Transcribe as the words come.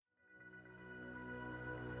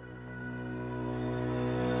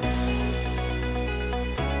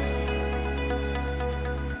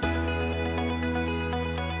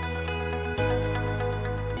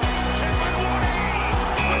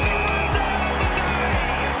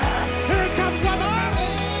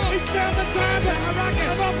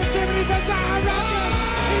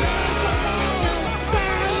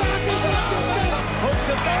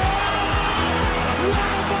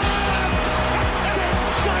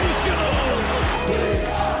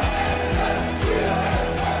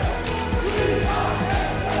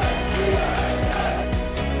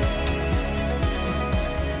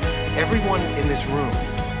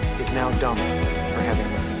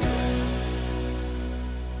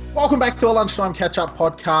Welcome back to the Lunchtime Catch-Up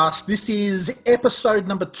Podcast. This is episode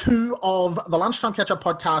number 2 of the Lunchtime Catch-Up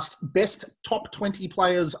Podcast, Best Top 20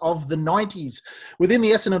 Players of the 90s within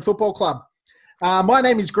the Essendon Football Club. My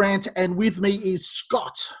name is Grant, and with me is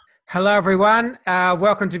Scott. Hello, everyone.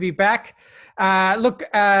 Welcome to be back.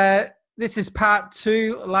 This is part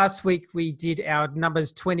 2. Last week, we did our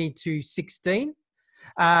numbers 20 to 16.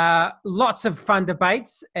 Lots of fun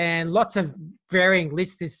debates and lots of varying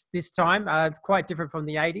lists this time. It's quite different from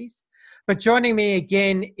the 80s. But joining me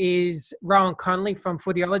again is Rowan Connolly from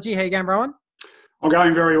Footyology. How you going, Rowan? I'm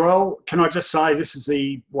going very well. Can I just say this is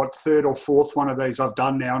the, third or fourth one of these I've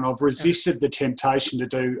done now, and I've resisted the temptation to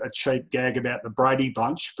do a cheap gag about the Brady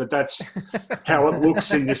Bunch, but that's how it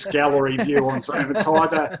looks in this gallery view on Zoom.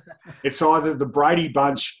 It's either the Brady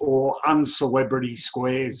Bunch or uncelebrity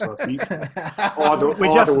squares, I think. Either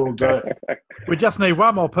will do. We just need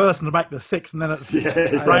one more person to make the 6, and then it's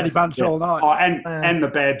Brady Bunch all night. Oh, and the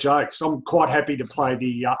bad jokes. I'm quite happy to play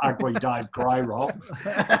the ugly Dave Gray role.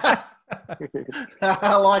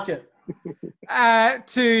 I like it.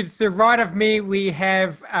 To the right of me, we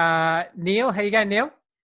have Neil. How you going, Neil?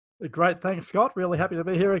 Great, thanks, Scott. Really happy to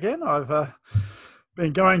be here again. I've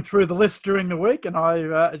been going through the list during the week, and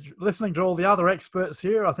listening to all the other experts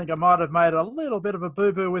here, I think I might have made a little bit of a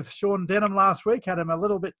boo-boo with Sean Denham last week. Had him a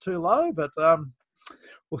little bit too low, but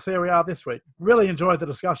we'll see where we are this week. Really enjoyed the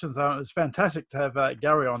discussions. It was fantastic to have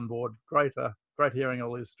Gary on board. Great hearing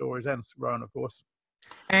all his stories, and Rowan, of course.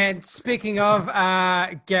 And speaking of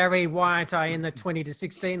Gary, why aren't I in the 20 to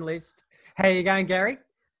 16 list? How you going, Gary?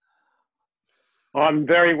 I'm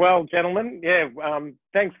very well, gentlemen. Yeah,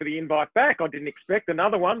 thanks for the invite back. I didn't expect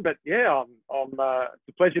another one, but yeah, it's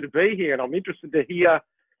a pleasure to be here, and I'm interested to hear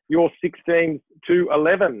your 15 to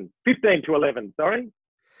 11, sorry.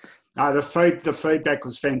 No, the feedback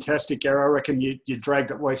was fantastic, Gary. I reckon you dragged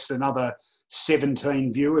at least another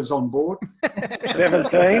 17 viewers on board.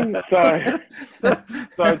 17, so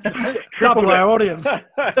double our audience.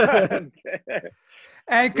 And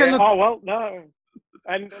oh well, no,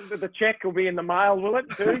 and the check will be in the mail, will it?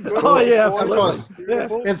 Too? Good. Oh yeah, of course. Yeah.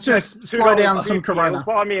 It's just slow down some Corona.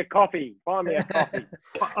 Buy me a coffee. I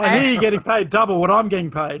hear you're getting paid double what I'm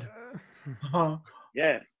getting paid.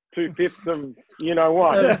 Yeah, 2/5 of you know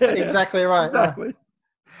what. Exactly right. Exactly.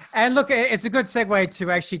 And look, it's a good segue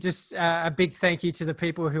to actually just a big thank you to the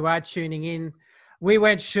people who are tuning in. We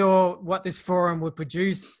weren't sure what this forum would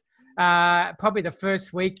produce. Probably the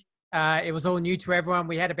first week, it was all new to everyone.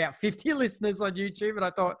 We had about 50 listeners on YouTube, and I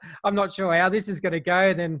thought, I'm not sure how this is going to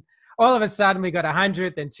go. Then all of a sudden, we got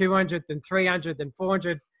 100, then 200, then 300, then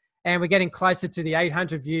 400, and we're getting closer to the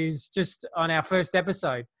 800 views just on our first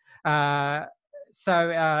episode.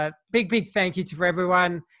 So big thank you to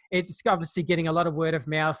everyone. It's obviously getting a lot of word of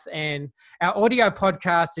mouth, and our audio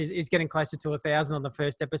podcast is getting closer to 1,000 on the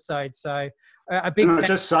first episode. So a big.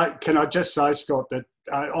 Can I just say, Scott, that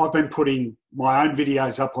I've been putting my own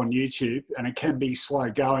videos up on YouTube, and it can be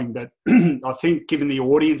slow going, but I think given the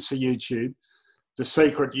audience of YouTube, the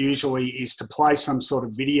secret usually is to play some sort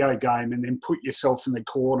of video game and then put yourself in the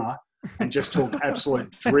corner and just talk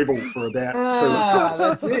absolute drivel for about 2 hours.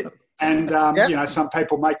 That's it. And, some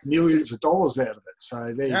people make millions of dollars out of it.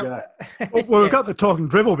 So there you go. Well, we've got the talking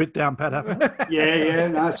dribble bit down, Pat, haven't we? Yeah,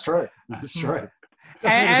 no, that's true. That's true.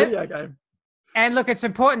 Video game. And look, it's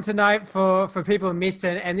important to note for people who missed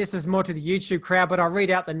it, and this is more to the YouTube crowd, but I'll read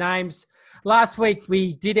out the names. Last week,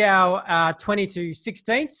 we did our 20 to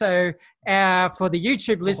 16. So for the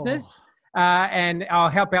YouTube listeners, and I'll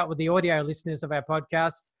help out with the audio listeners of our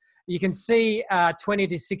podcast, you can see 20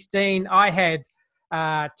 to 16. I had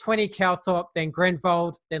 20 Calthorpe, then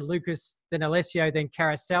Grenvold, then Lucas, then Alessio, then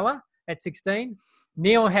Caracella at 16.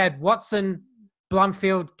 Neil had Watson,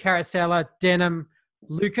 Blumfield, Caracella, Denham,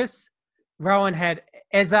 Lucas. Rowan had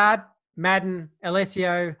Ezard, Madden,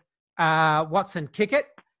 Alessio, Watson, Kickett.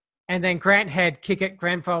 And then Grant had Kickett,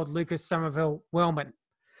 Grenvold, Lucas, Somerville, Wellman.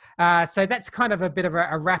 So that's kind of a bit of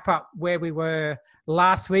a wrap-up where we were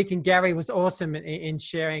last week. And Gary was awesome in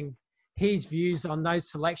sharing his views on those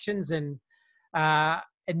selections, and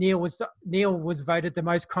Neil was voted the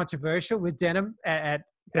most controversial with Denham at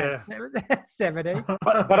 70.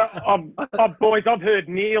 But boys, I've heard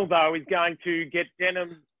Neil though is going to get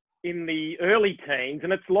Denham in the early teens,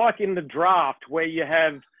 and it's like in the draft where you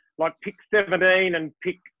have like pick 17 and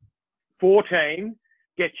pick 14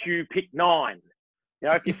 gets you pick 9. You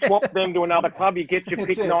know, if you swap them to another club, you get your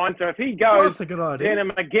pick 9. So if he goes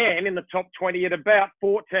Denham again in the top 20 at about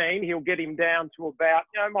 14, he'll get him down to about,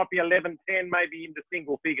 might be 11, 10, maybe into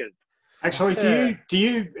single figures. Actually, do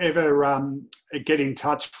you ever get in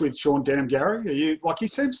touch with Sean Denham, Gary? He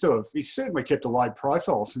seems to have. He's certainly kept a low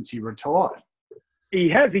profile since he retired. He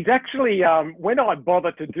has. He's actually, when I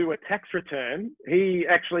bother to do a tax return, he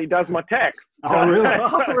actually does my tax. Oh, really?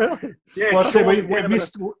 Oh, really? Yeah, Well, see,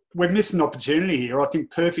 Sean we've missed an opportunity here. I think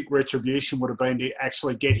perfect retribution would have been to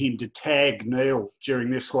actually get him to tag Neil during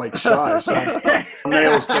this week's show. So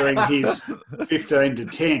Neil's doing his 15 to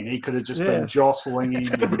 10. He could have just been jostling him.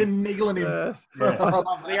 Could have been niggling him. Yeah.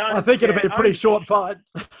 I think it'd be a pretty short fight.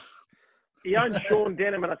 He owns Sean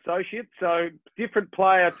Denham and Associates, so different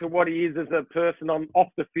player to what he is as a person off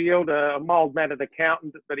the field, a mild-mannered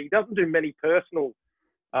accountant, but he doesn't do many personal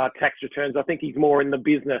tax returns. I think he's more in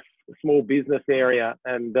the small business area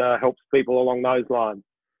and helps people along those lines.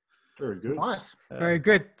 Very good. Nice. Very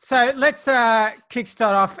good. So let's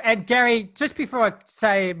kickstart off. And Gary, just before I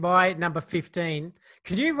say my number 15,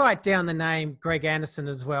 could you write down the name Greg Anderson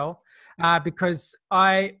as well? Because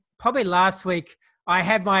last week I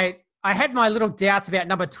had my little doubts about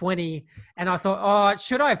number 20, and I thought,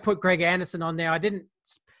 should I have put Greg Anderson on there? We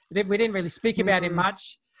didn't really speak about him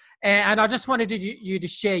much. And I just wanted you to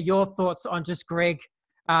share your thoughts on just Greg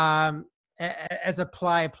as a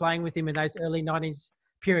player, playing with him in those early 90s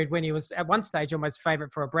period when he was at one stage almost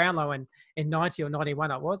favourite for a Brownlow in 90 or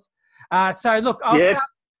 91 it was. So look,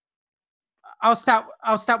 I'll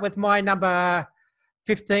start with my number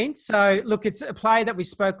 15. So look, it's a play that we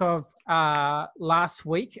spoke of last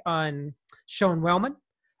week on Sean Wellman.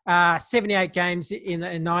 78 games in the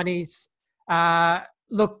 90s.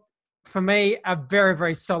 Look, for me, a very,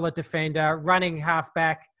 very solid defender, running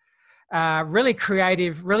halfback, really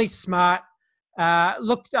creative, really smart.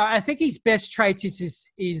 Look, I think his best trait is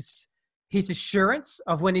his assurance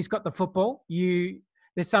of when he's got the football.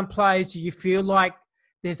 There's some players you feel like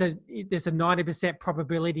there's a 90%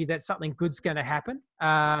 probability that something good's going to happen.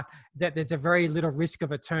 That there's a very little risk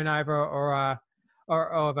of a turnover or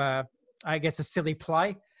of a silly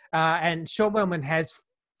play. And Sean Wellman has,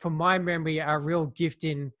 from my memory, a real gift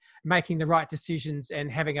in making the right decisions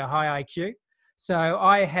and having a high IQ. So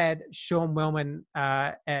I had Sean Wellman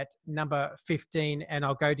at number 15, and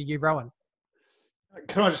I'll go to you, Rowan.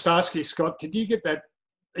 Can I just ask you, Scott, did you get that?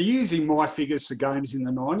 Are you using my figures for games in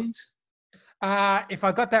the 90s? If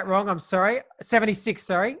I got that wrong, I'm sorry. 76,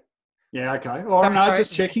 sorry. Yeah, okay. Well, no, sorry.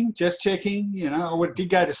 just checking. You know, I did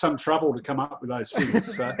go to some trouble to come up with those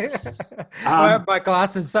figures. So. My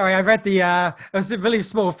glasses, sorry. I read it was a really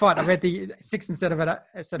small font. I read the 6 instead of an 8.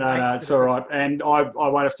 No, it's all right. And I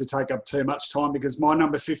won't have to take up too much time because my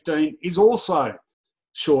number 15 is also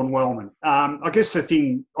Sean Wellman. I guess the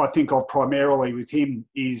thing I think of primarily with him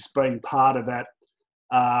is being part of that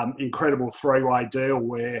incredible three-way deal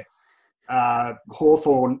where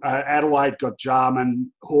Hawthorn, Adelaide got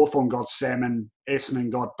Jarman, Hawthorn got Salmon, Essendon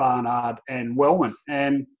got Barnard and Wellman.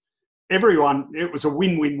 And everyone, it was a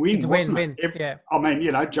win-win-win, wasn't it? Yeah. I mean,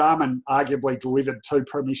 you know, Jarman arguably delivered 2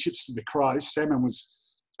 premierships to the Crows. Salmon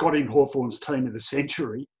got in Hawthorn's team of the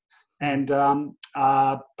century. And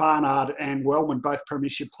Barnard and Wellman, both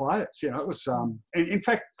premiership players. You know, it was, in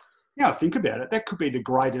fact, you know, think about it, that could be the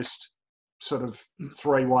greatest sort of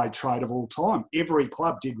three-way trade of all time. Every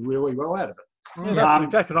club did really well out of it. Yeah, that's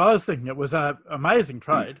exactly what I was thinking. It was an amazing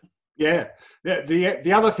trade. Yeah.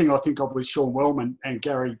 The other thing I think of with Sean Wellman, and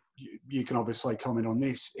Gary, you can obviously comment on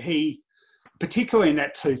this, he, particularly in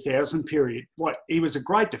that 2000 period, he was a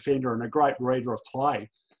great defender and a great reader of play,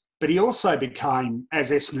 but he also became, as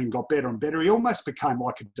Essendon got better and better, he almost became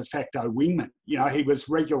like a de facto wingman. You know, he was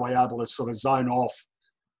regularly able to sort of zone off,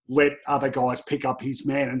 let other guys pick up his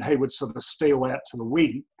man, and he would sort of steal out to the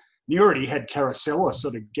wing. And you already had Carousella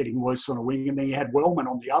sort of getting loose on a wing, and then you had Wellman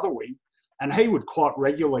on the other wing, and he would quite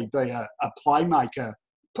regularly be a playmaker,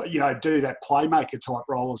 you know, do that playmaker type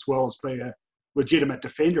role as well as be a legitimate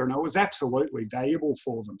defender, and it was absolutely valuable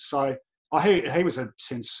for them. So he was a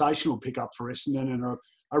sensational pickup for Essendon and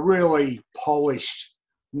a really polished,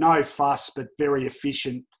 no fuss, but very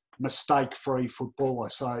efficient, mistake-free footballer.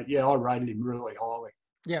 So, yeah, I rated him really highly.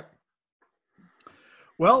 Yep.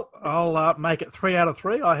 Well, I'll make it 3 out of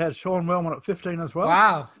 3. I had Sean Wellman at 15 as well.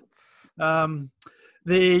 Wow.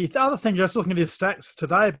 The other thing, just looking at his stats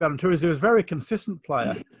today about him too, is he was a very consistent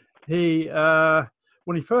player. He,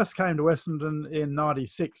 when he first came to Essendon in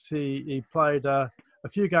 96, he played a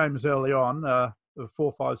few games early on,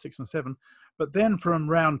 4, 5, 6 and 7. But then from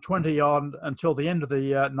round 20 on until the end of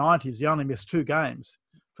the 90s, he only missed 2 games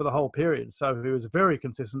for the whole period. So he was very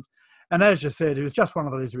consistent. And as you said, he was just one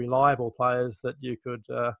of those reliable players that you could,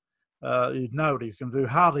 you'd know what he's going to do.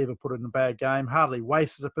 Hardly ever put in a bad game, hardly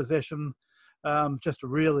wasted a possession. Just a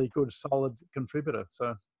really good, solid contributor.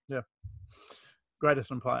 So, yeah,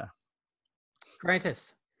 greatest player.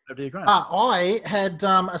 Greatest. Over to you, Grant. I had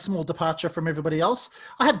a small departure from everybody else.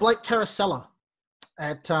 I had Blake Carousella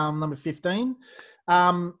at number 15.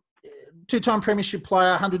 Two-time premiership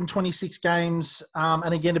player, 126 games.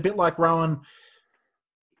 And again, a bit like Rowan,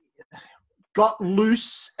 got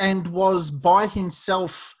loose and was by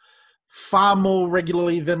himself far more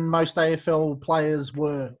regularly than most AFL players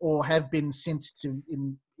were or have been since,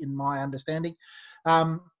 in my understanding.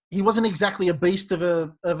 He wasn't exactly a beast of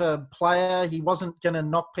a player. He wasn't going to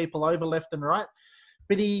knock people over left and right,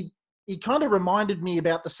 but he kind of reminded me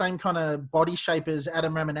about the same kind of body shape as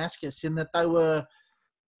Adam Ramanauskas, in that they were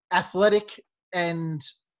athletic and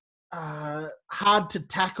hard to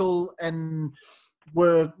tackle and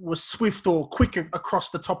were swift or quick across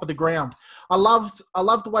the top of the ground. I loved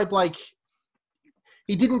the way Blake,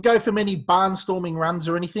 he didn't go for many barnstorming runs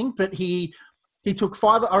or anything, but he took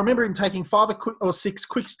five. I remember him taking 5 or 6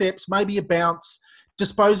 quick steps, maybe a bounce,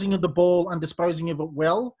 disposing of the ball and disposing of it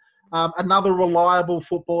well. Another reliable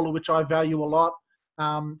footballer, which I value a lot.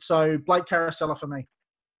 So Blake Carousella for me.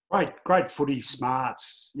 Great footy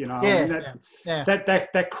smarts, you know. Yeah,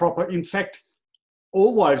 That crop. In fact,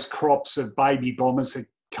 all those crops of baby bombers that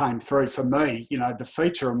came through for me, you know, the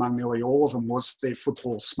feature among nearly all of them was their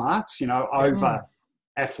football smarts, you know, over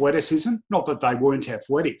athleticism. Not that they weren't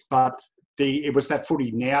athletic, but it was that footy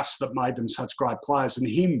nous that made them such great players, and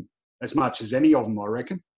him as much as any of them, I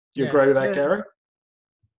reckon. Do you agree with that, Gary?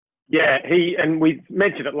 Yeah, and we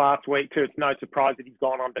mentioned it last week too. It's no surprise that he's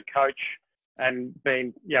gone on to coach and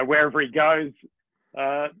been, wherever he goes,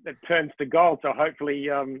 it turns to gold. So hopefully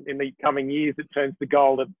in the coming years, it turns to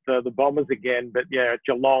gold at the Bombers again. But at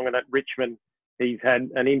Geelong and at Richmond, he's had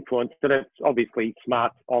an influence. And it's obviously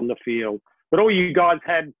smart on the field. But all you guys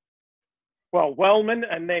had, Wellman,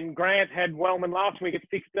 and then Grant had Wellman last week at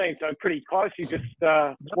 16. So pretty close. You just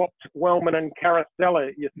swapped Wellman and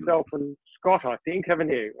Carousella, yourself and Scott, I think, haven't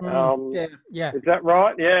you? Yeah. Is that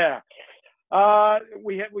right? Yeah.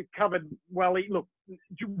 We've covered Welly. Look,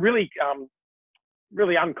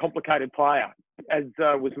 really uncomplicated player, as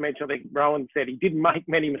was mentioned. I think Rowan said he didn't make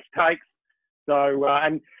many mistakes. So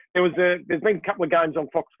and there's been a couple of games on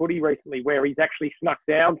Fox Footy recently where he's actually snuck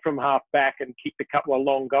down from half back and kicked a couple of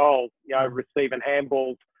long goals, receiving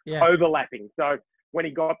handballs, overlapping. So when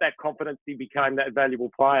he got that confidence, he became that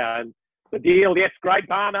valuable player. And the deal, yes, great.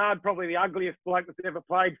 Barnard, probably the ugliest bloke that's ever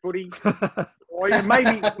played footy. Or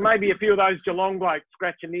maybe a few of those Geelong blokes,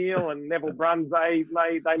 Scratch O'Neill and Neville Bruns, they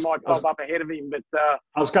might bob up ahead of him. But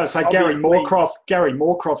I was going to say Gary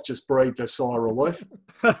Moorcroft just breathed a sigh of relief.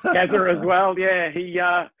 Gazza as well, he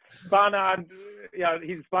Barnard,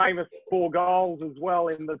 his famous 4 goals as well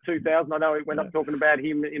in the 2000s. I know we're not talking about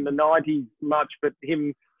him in the 90s much, but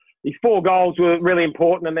his 4 goals were really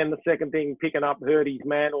important. And then the second thing, picking up Hurdy's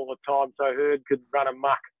man all the time, so Hurd could run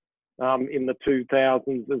amok in the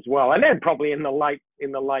 2000s as well, and then probably in the late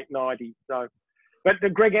 90s. So, but the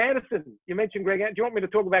Greg Anderson, you mentioned Greg. Do you want me to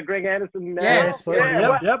talk about Greg Anderson now? Yes, please.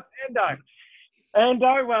 Yep.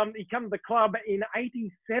 Ando, he came to the club in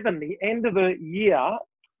 '87. The end of the year,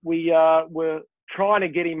 we were trying to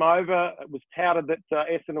get him over. It was touted that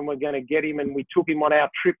Essendon were going to get him, and we took him on our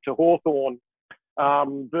trip to Hawthorn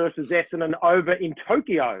versus Essendon over in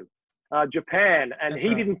Tokyo, Japan. And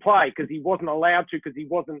he didn't play because he wasn't allowed to, because he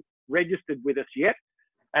wasn't registered with us yet.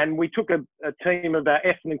 And we took a team of our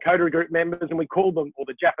Essendon Coterie Group members, and we called them, or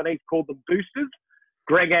the Japanese called them, boosters.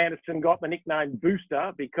 Greg Anderson got the nickname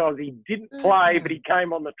Booster because he didn't play, but he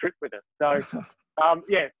came on the trip with us. So,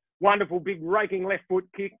 wonderful, big raking left foot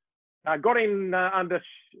kick. Got in under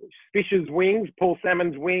Fisher's wings, Paul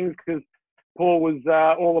Salmon's wings, because Paul was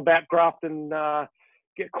all about graft and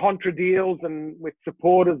get contra deals and with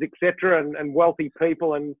supporters, etc., and wealthy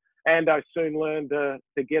people. And Ando soon learned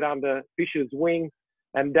to get under Fisher's wing.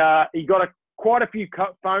 And he got quite a few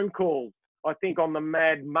phone calls, I think, on the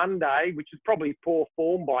Mad Monday, which is probably poor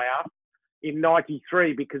form by us, in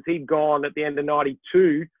 '93, because he'd gone at the end of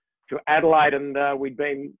 '92 to Adelaide, and we'd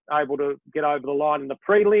been able to get over the line in the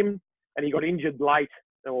prelim, and he got injured late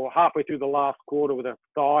or halfway through the last quarter with a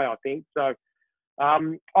thigh, I think. So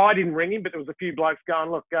I didn't ring him, but there was a few blokes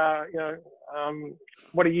going, look,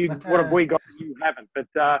 what have we got that you haven't?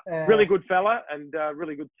 But really good fella, and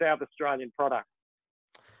really good South Australian product.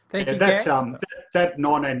 Thank you, that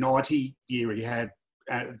 1990 year he had,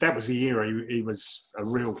 that was the year he was a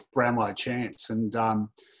real Brownlow chance, and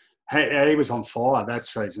he was on fire that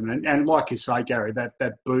season. And like you say, Gary,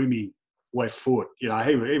 that booming left foot, he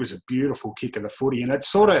was a beautiful kick of the footy, and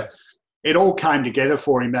it all came together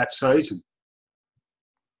for him that season.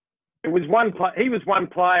 It was he was one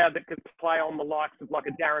player that could play on the likes of like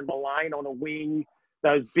a Darren Mullane on a wing,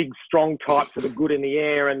 those big, strong types that are good in the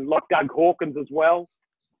air, and like Doug Hawkins as well,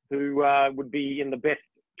 who would be in the best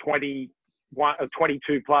 20 one of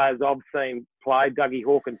 22 players I've seen play, Dougie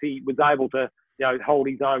Hawkins, he was able to, hold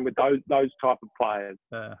his own with those type of players.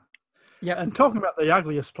 Yeah, and talking about the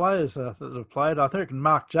ugliest players that have played, I think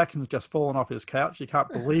Mark Jackson's just fallen off his couch. You can't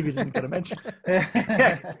believe he didn't get a mention.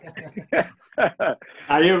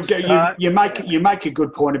 You make a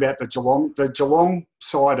good point about the Geelong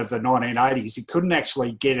side of the 1980s. You couldn't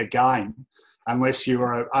actually get a game unless you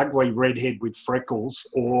were an ugly redhead with freckles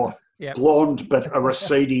or blonde but a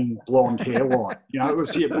receding blonde hairline. It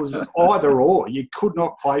was either or. You could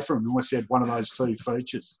not play for him unless you had one of those two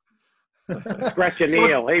features. Scratch and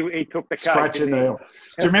Neil. He took the cake. Scratch and Neil.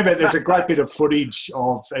 Do you remember there's a great bit of footage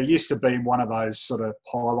of, it used to be in one of those sort of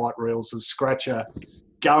highlight reels of Scratcher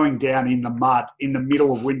going down in the mud in the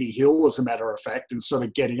middle of Windy Hill, as a matter of fact, and sort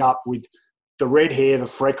of getting up with the red hair, the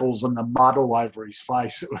freckles and the mud all over his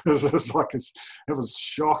face. It was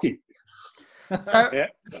shocking.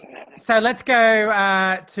 So let's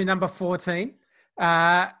go to number 14.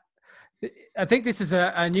 I think this is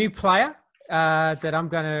a new player that I'm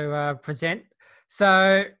going to present.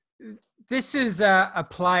 So this is a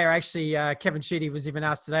player, actually, Kevin Sheedy was even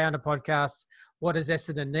asked today on the podcast, what does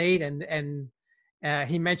Essendon need? And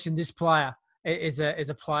he mentioned this player is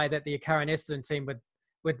a player that the current Essendon team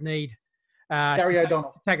would need. Gary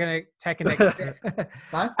O'Donnell. Take a next step.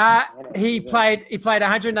 No? He played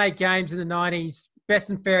 108 games in the 90s, best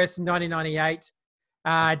and fairest in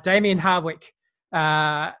 1998. Damien Hardwick,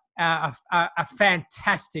 a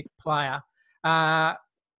fantastic player.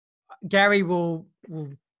 Gary will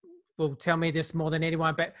tell me this more than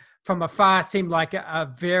anyone, but from afar seemed like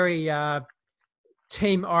a very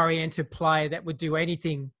team-oriented player that would do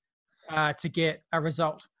anything to get a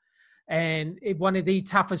result. And one of the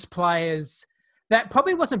toughest players that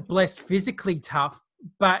probably wasn't blessed physically tough,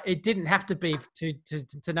 but it didn't have to be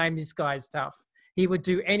to name this guy as tough. He would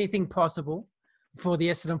do anything possible for the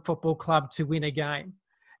Essendon Football Club to win a game.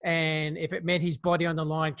 And if it meant his body on the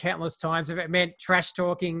line countless times, if it meant trash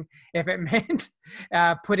talking, if it meant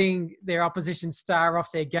putting their opposition star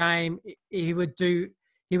off their game, he would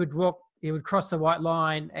cross the white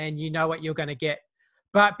line and you know what you're going to get.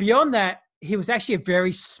 But beyond that, he was actually a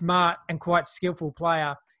very smart and quite skillful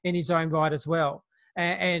player in his own right as well.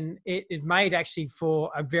 And it made actually for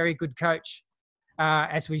a very good coach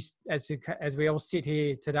as we all sit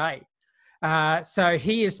here today. So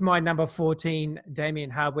he is my number 14, Damien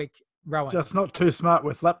Hardwick, Rowan. Just not too smart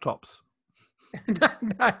with laptops.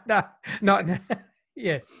 No, not.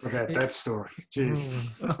 Yes. What about that story?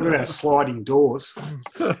 Jeez. What about sliding doors?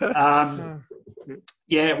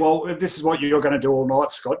 Yeah, well, this is what you're going to do all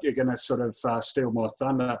night, Scott. You're going to sort of steal my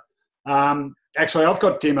thunder. Actually, I've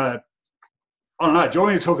got Dimmer. I don't know. Do you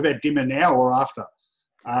want me to talk about Dimmer now or after?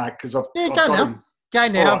 Because I've got him. Go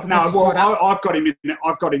now. Right. No, well, I've got him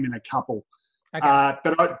in a couple. Okay.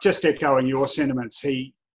 But just echoing your sentiments,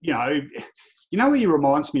 he he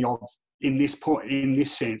reminds me of in this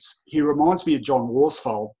sense. He reminds me of John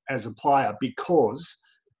Worsfold as a player because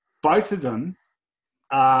both of them,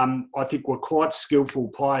 I think, were quite skillful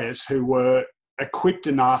players who were equipped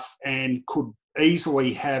enough and could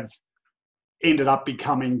easily have ended up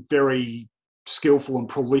becoming very skillful and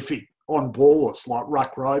prolific on ballers like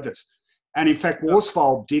ruck rovers. And in fact,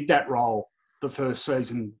 Worsfold did that role the first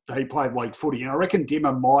season he played league footy. And I reckon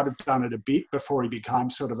Dimmer might have done it a bit before he became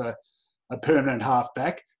sort of a permanent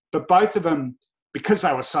halfback. But both of them, because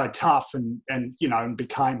they were so tough and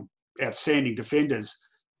became outstanding defenders,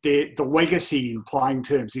 the legacy in playing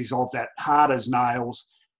terms is of that hard as nails.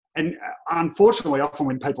 And unfortunately, often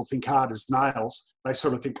when people think hard as nails, they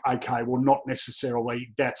sort of think, okay, well, not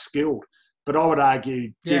necessarily that skilled. But I would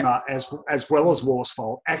argue Dimmer, as well as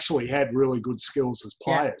Worsfold, actually had really good skills as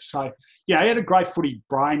players. Yeah. So, he had a great footy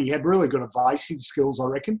brain. He had really good evasive skills, I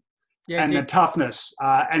reckon. Yeah, and the toughness.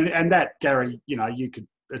 And that, Gary, you could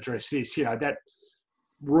address this, that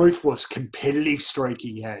ruthless competitive streak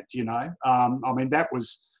he had,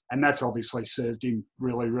 that's obviously served him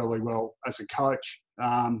really, really well as a coach.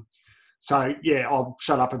 I'll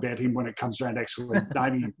shut up about him when it comes around to actually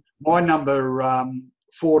naming him. My number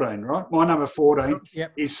 14, right? My number 14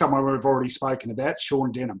 is someone we've already spoken about,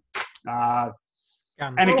 Sean Denham.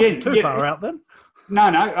 And again, too far out then.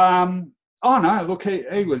 No. Look,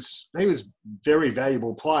 he was very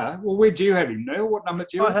valuable player. Well, where do you have him, Neil? What number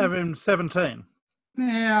do you have? I have him 17.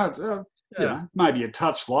 Yeah, maybe a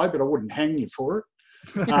touch low, but I wouldn't hang you for it.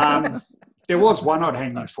 There was one I'd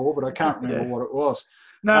hang you for, but I can't remember what it was.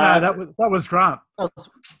 No, that was Grant. That was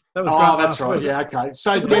Grant. That's right. Yeah, okay.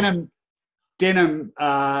 So Denham,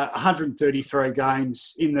 133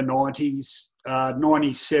 games in the 90s,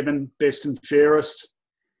 97 best and fairest,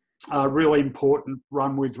 really important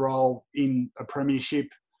run with role in a premiership.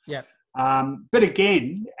 Yeah. But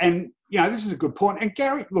again, and, this is a good point. And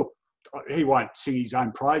Gary, look, he won't sing his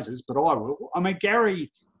own praises, but I will. I mean,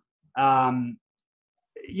 Gary, guys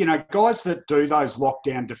that do those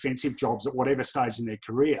lockdown defensive jobs at whatever stage in their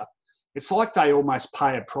career, it's like they almost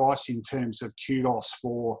pay a price in terms of kudos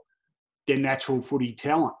for their natural footy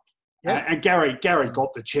talent. Yeah. And Gary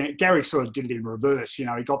got the chance. Gary sort of did it in reverse. He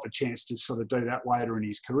got the chance to sort of do that later in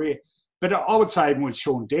his career. But I would say even with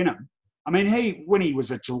Sean Denham, I mean, when he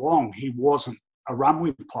was at Geelong, he wasn't a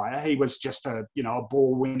run-with player. He was just a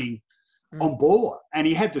ball-winning on-baller. And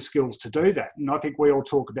he had the skills to do that. And I think we all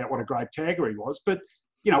talk about what a great tagger he was. But,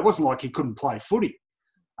 it wasn't like he couldn't play footy.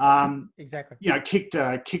 Exactly. Kicked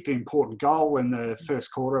an important goal in the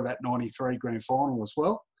first quarter of that 93 grand final as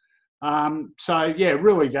well.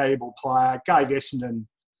 Really valuable player. Gave Essendon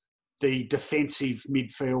the defensive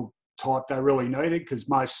midfield type they really needed, because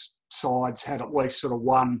most sides had at least sort of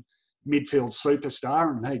one midfield superstar,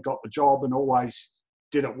 and he got the job and always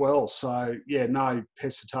did it well. So, no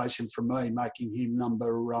hesitation from me making him number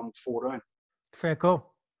 14. Fair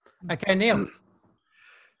call. Okay, Neil.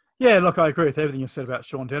 Yeah, look, I agree with everything you said about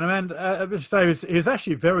Sean Denham. And I would say he was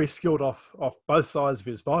actually very skilled off both sides of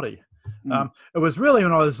his body. It was really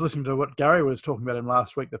when I was listening to what Gary was talking about him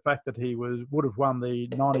last week, the fact that he would have won the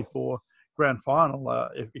 94 grand final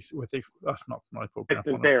with the not 94 grand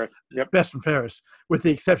final, best and fairest, with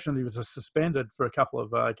the exception that he was suspended for a couple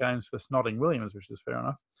of games for snotting Williams, which is fair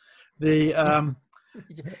enough. You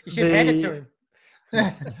should hand it to him.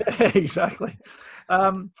 Exactly.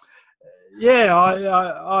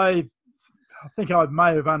 I think I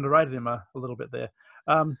may have underrated him a little bit there.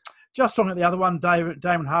 Just looking at the other one,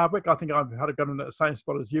 Damon Hardwick, I think I've got him in the same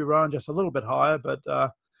spot as you, Rowan, just a little bit higher. But,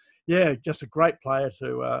 just a great player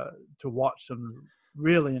to watch and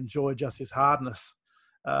really enjoy just his hardness.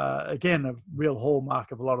 Again, a real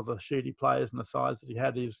hallmark of a lot of the Sheedy players and the size that he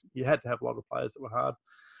had is you had to have a lot of players that were hard.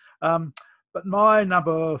 But my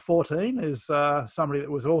number 14 is somebody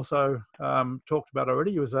that was also talked about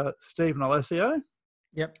already. He was Stephen Alessio.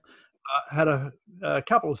 Yep. Had a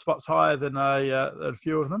couple of spots higher than a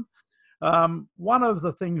few of them. One of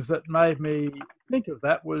the things that made me think of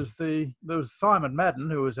that was there was Simon Madden,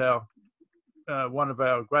 who was our one of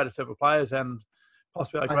our greatest ever players and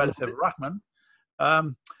possibly our greatest ever ruckman.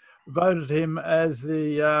 Voted him as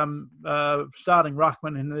the starting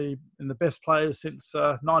ruckman in the best players since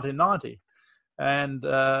 1990. And,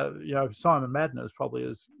 Simon Madden is probably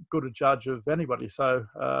as good a judge of anybody. So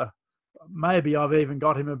maybe I've even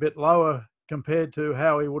got him a bit lower compared to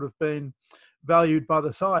how he would have been valued by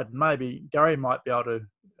the side. And maybe Gary might be able to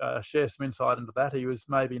share some insight into that. He was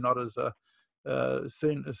maybe not as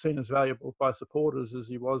seen as valuable by supporters as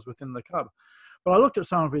he was within the club. But I looked at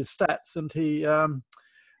some of his stats, and he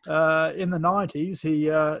in the 90s,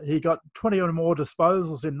 he got 20 or more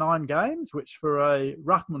disposals in 9 games, which for a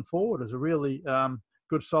ruckman forward is a really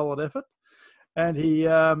good, solid effort. And he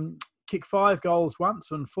kicked 5 goals once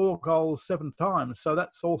and 4 goals 7 times. So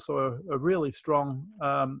that's also a really strong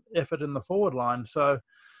effort in the forward line. So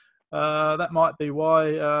that might be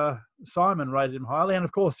why Simon rated him highly. And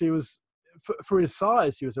of course, he was, for his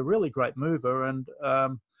size, he was a really great mover and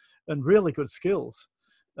really good skills.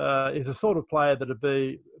 Is a sort of player that would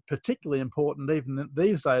be particularly important even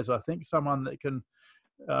these days, I think. Someone that can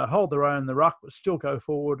hold their own in the ruck but still go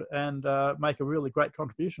forward and make a really great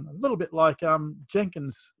contribution. A little bit like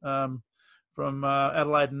Jenkins from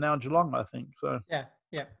Adelaide and now Geelong, I think. So Yeah.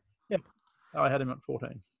 I had him at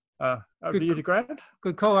 14. Over to you, Grant.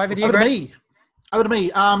 Good call. Over to you, Grant. Over to me.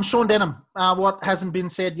 Sean Denham. What hasn't been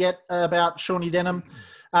said yet about Shawnee Denham?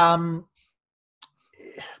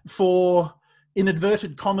 For, in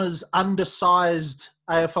inverted commas, undersized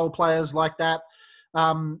AFL players like that,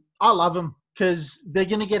 I love them because they're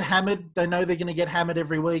going to get hammered. They know they're going to get hammered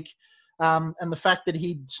every week. And the fact that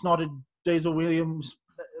he snotted Diesel Williams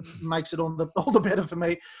makes it all the better for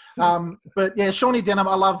me. But yeah, Shawnee Denham,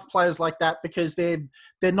 I love players like that because they're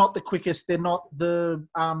not the quickest. They're not the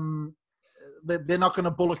they're not going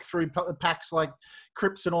to bullock through packs like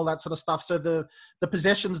Cripps and all that sort of stuff. So the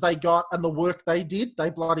possessions they got and the work they did,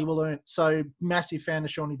 they bloody well earned. So massive fan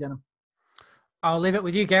of Shawnee Denham. I'll leave it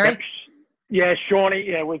with you, Gary. Yeah, Shawnee.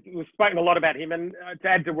 Yeah, we've spoken a lot about him. And to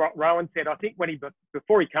add to what Rowan said, I think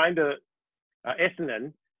before he came to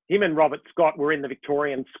Essendon, him and Robert Scott were in the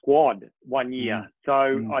Victorian squad one year. So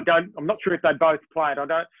I'm not sure if they both played.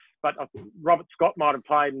 But Robert Scott might have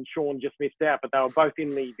played and Sean just missed out, but they were both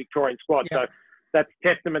in the Victorian squad. Yep. So that's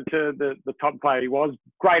testament to the top player he was.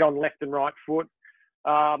 Great on left and right foot.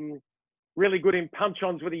 Really good in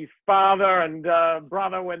punch-ons with his father and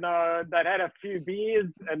brother when they'd had a few beers,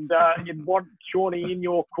 and you'd want Shawnee in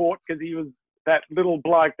your court because he was that little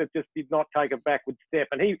bloke that just did not take a backward step.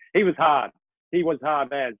 And he was hard. He was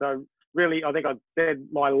hard as. So really, I think I said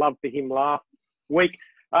my love for him last week.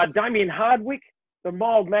 Damien Hardwick, the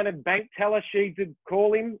mild-mannered bank teller, she did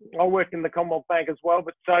call him. I worked in the Commonwealth Bank as well,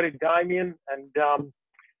 but so did Damien. And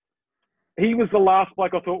he was the last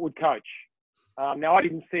bloke I thought would coach. Now, I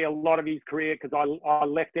didn't see a lot of his career because I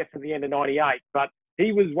left Essendon at the end of 98, but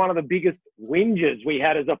he was one of the biggest whingers we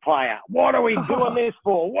had as a player. What are we doing this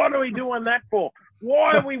for? What are we doing that for?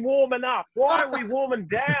 Why are we warming up? Why are we warming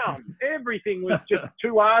down? Everything was just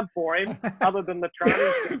too hard for him other than the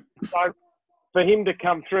training. So for him to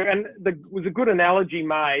come through, and there was a good analogy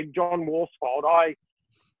made, John Worsfold. I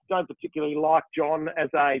don't particularly like John as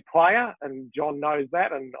a player, and John knows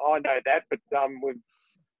that, and I know that, but we've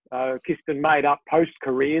kissed and made up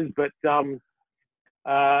post-careers, but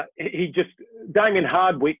Damien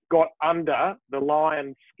Hardwick got under the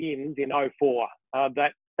Lions' skins in 04.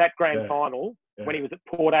 That grand final, when he was at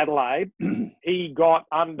Port Adelaide, he got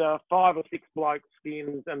under 5 or 6 blokes'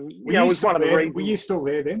 skins, and it was one of the reasons. Were you still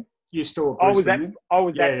there then? You still at Brisbane? I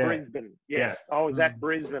was at Brisbane. Yes, I was at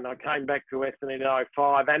Brisbane. I came back to Essendon in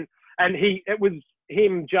 05, and it was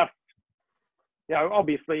him just.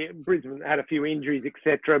 Obviously Brisbane had a few injuries,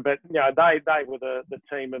 etc. But they were the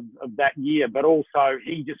team of that year. But also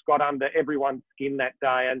he just got under everyone's skin that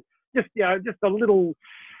day, and just a little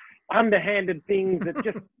underhanded things that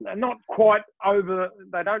just are not quite over.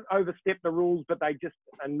 They don't overstep the rules, but they just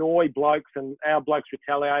annoy blokes, and our blokes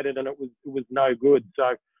retaliated, and it was no good.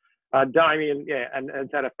 So Damien, and has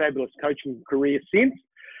had a fabulous coaching career since.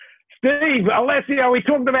 Steve Alessio, we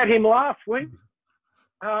talked about him last week.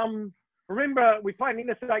 Remember, we played an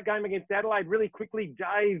interstate game against Adelaide really quickly.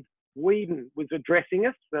 Dave Whedon was addressing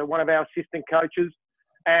us, one of our assistant coaches,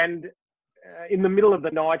 and in the middle of the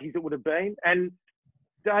 90s it would have been. And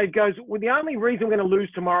Dave goes, well, the only reason we're going to lose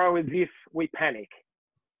tomorrow is if we panic.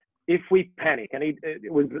 If we panic. And he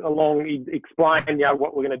explained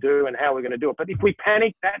what we're going to do and how we're going to do it. But if we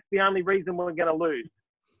panic, that's the only reason we're going to lose.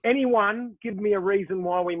 Anyone give me a reason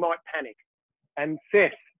why we might panic? And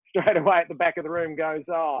Seth, straight away at the back of the room, goes,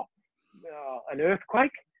 an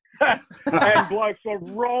earthquake? And blokes were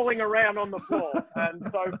rolling around on the floor. And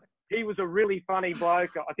so he was a really funny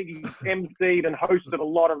bloke. I think he's emceed and hosted a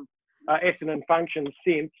lot of Essendon functions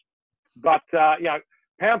since. But,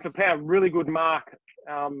 pound for pound, really good mark,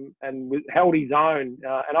 and held his own.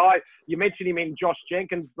 And you mentioned him in Josh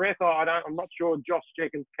Jenkins' breath. I'm not sure Josh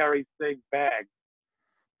Jenkins carries Steve's bag.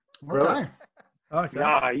 Okay.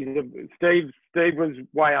 No, Steve was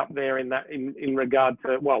way up there in that in regard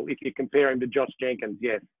to, if you compare him to Josh Jenkins,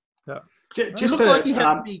 yes. Yeah. It looks like he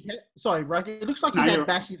had sorry, Rocky. It looks like he had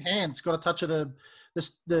massive hands. Got a touch of the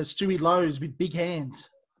Stewie Lowe's with big hands.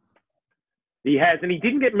 He has, and he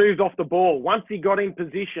didn't get moved off the ball. Once he got in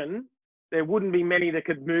position, there wouldn't be many that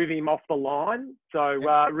could move him off the line. So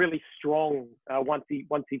really strong once he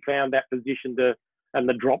found that position and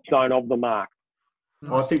the drop zone of the mark.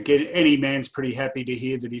 I think any man's pretty happy to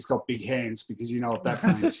hear that he's got big hands, because you know what that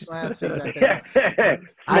means. That's exactly right.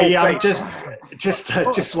 Hey, just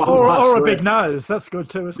one last or a word. big nose. That's good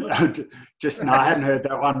too, isn't it? I hadn't heard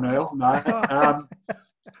that one, Neil. No.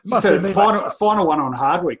 Must Just be a me, final one on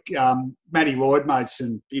Hardwick. Matty Lloyd made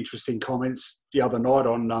some interesting comments the other night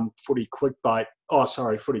on Footy Clickbait. Oh,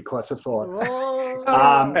 sorry, Footy Classified.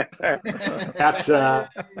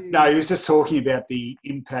 No, he was just talking about the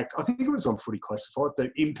impact. I think it was on Footy Classified.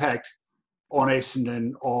 The impact on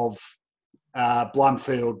Essendon of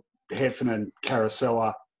Blundfield, Heffernan,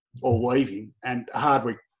 Carousella all leaving, and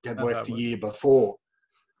Hardwick had left the year before.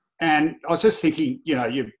 And I was just thinking,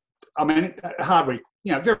 Hardwick,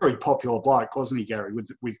 very popular bloke, wasn't he, Gary,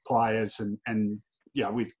 with players and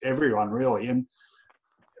with everyone really. And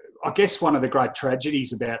I guess one of the great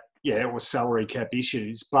tragedies about, it was salary cap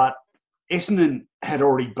issues, but Essendon had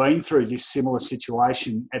already been through this similar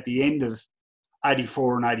situation at the end of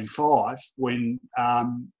 84 and 85 when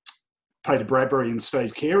Peter Bradbury and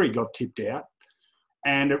Steve Carey got tipped out.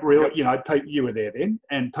 And it really, you were there then,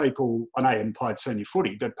 and people, I know you hadn't played senior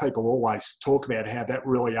footy, but people always talk about how that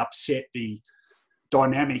really upset the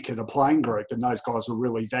dynamic of the playing group, and those guys were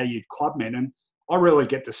really valued clubmen. And I really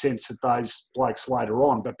get the sense that those blokes later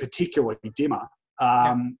on, but particularly Dimmer,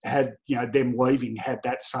 had, them leaving had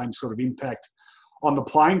that same sort of impact on the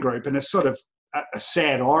playing group. And it's sort of a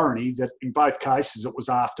sad irony that in both cases it was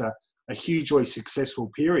after a hugely successful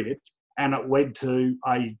period, and it led to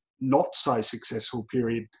a not so successful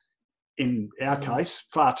period, in our case,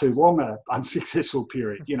 far too long a unsuccessful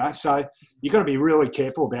period, So you've got to be really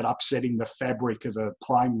careful about upsetting the fabric of a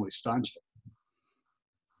playing list, don't you?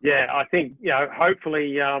 Yeah, I think,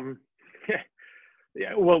 hopefully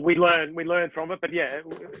Yeah, well, we learn from it, but yeah,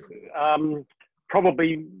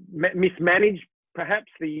 probably mismanaged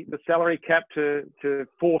perhaps the salary cap to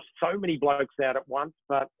force so many blokes out at once.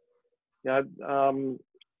 But you know,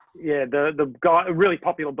 yeah, the guy, a really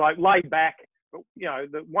popular bloke, laid back. You know,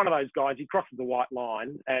 one of those guys, he crosses the white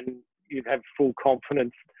line, and you'd have full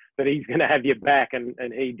confidence that he's going to have your back, and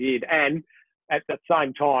he did, and at the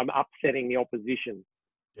same time upsetting the opposition.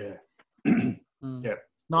 Yeah. Yeah.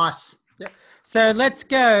 Nice. Yeah. So let's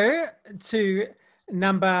go to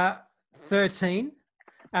number 13.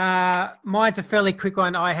 Mine's a fairly quick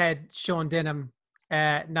one. I had Sean Denham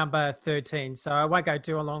at number 13, so I won't go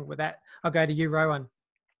too long with that. I'll go to you, Rowan.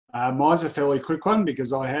 Mine's a fairly quick one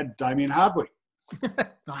because I had Damien Hardwick.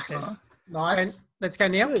 Nice. Nice. And let's go,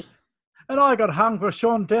 Neil. And I got hung for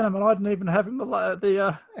Sean Denham, and I didn't even have him the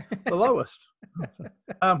lowest.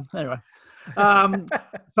 Anyway,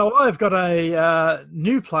 so I've got a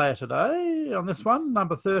new player today on this one,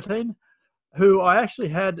 number 13, who I actually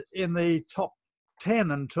had in the top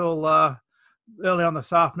 10 until early on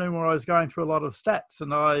this afternoon, where I was going through a lot of stats,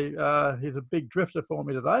 and he's a big drifter for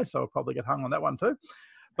me today, so I'll probably get hung on that one too.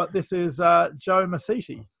 But this is Joe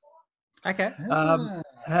Masiti. Okay.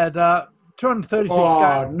 Had 236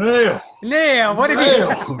 games. Neil, what have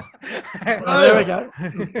you? There we go.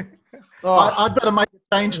 I'd better make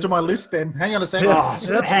a change to my list then. Hang on a second.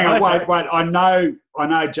 Hang on, wait. I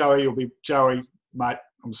know Joey will be Joey, mate.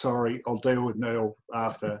 I'm sorry. I'll deal with Neil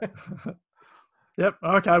after. Yep.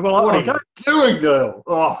 Okay. Well, what are you doing, Neil?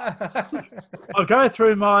 Oh. I'll go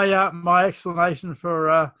through my my explanation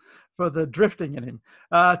for the drifting in him.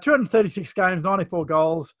 236 games, 94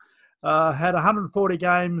 goals. Had 140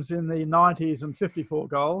 games in the 90s and 54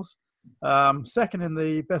 goals. Second in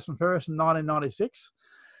the best and fairest in 1996.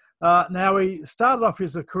 Now he started off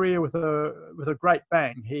his career with a great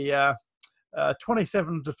bang. He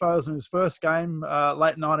 27 disposals in his first game,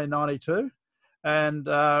 late 1992, and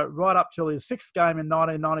right up till his sixth game in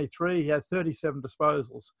 1993, he had 37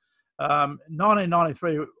 disposals.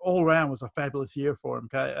 1993 all round was a fabulous year for him.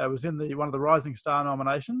 Okay, it was in one of the Rising Star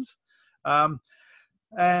nominations. But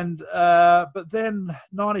then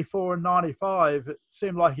 94 and 95, it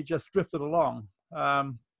seemed like he just drifted along,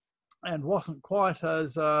 and wasn't quite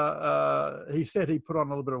as he said he put on a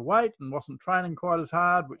little bit of weight and wasn't training quite as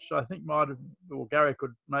hard, which I think Gary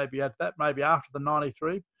could maybe add that. Maybe after the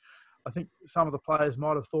 93, I think some of the players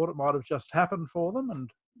might have thought it might have just happened for them, and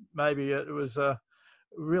maybe it was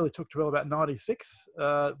really took till about 96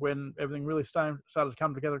 when everything really started to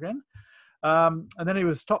come together again. And then he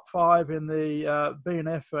was top 5 in the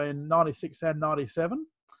B&F in 96 and 97.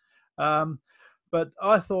 But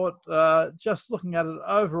I thought, just looking at it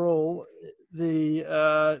overall,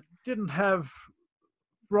 the didn't have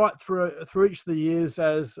right through each of the years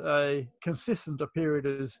as a consistent a period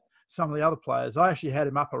as some of the other players. I actually had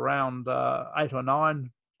him up around 8 or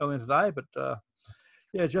 9 earlier today, but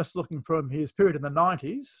yeah, just looking from his period in the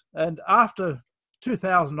 90s. And after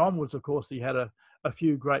 2000 onwards, of course, he had a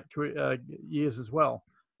few great years as well.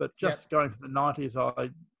 But just going for the 90s, I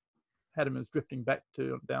had him as drifting back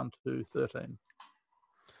down to 13.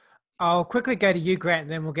 I'll quickly go to you, Grant,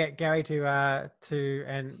 and then we'll get Gary to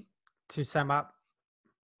sum up.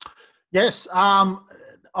 Yes,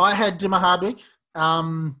 I had Dimmer Hardwick.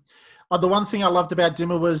 The one thing I loved about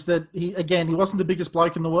Dimmer was that he wasn't the biggest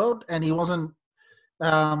bloke in the world, and he wasn't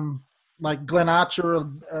like Glenn Archer,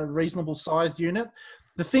 a reasonable sized unit.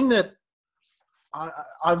 The thing that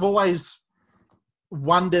I've always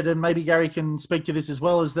wondered, and maybe Gary can speak to this as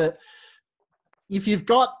well, is that if you've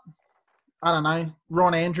got, I don't know,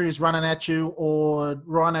 Ron Andrews running at you, or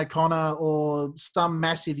Ryan O'Connor, or some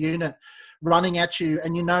massive unit running at you,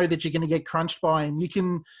 and you know that you're going to get crunched by him, you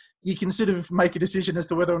can sort of make a decision as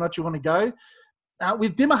to whether or not you want to go.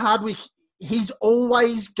 With Dimmer Hardwick, he's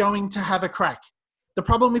always going to have a crack. The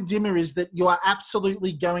problem with Dimmer is that you are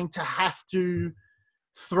absolutely going to have to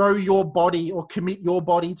throw your body or commit your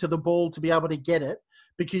body to the ball to be able to get it,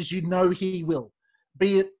 because you know he will.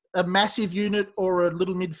 Be it a massive unit or a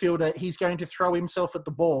little midfielder, he's going to throw himself at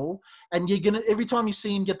the ball, and every time you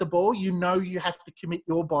see him get the ball, you know you have to commit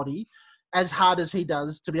your body as hard as he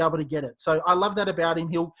does to be able to get it. So I love that about him.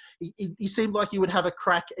 He seemed like he would have a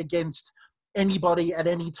crack against anybody at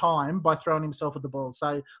any time by throwing himself at the ball.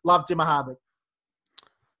 So love Dimmer Hardwick.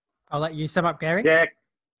 I'll let you sum up, Gary. Yeah,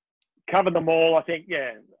 covered them all. I think,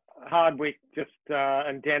 Hardwick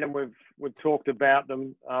and Denham, we've talked about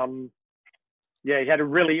them. He had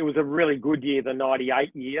it was a really good year, the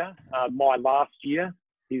 98 year, my last year.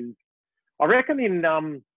 I reckon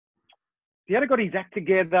if he had got his act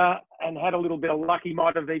together and had a little bit of luck, he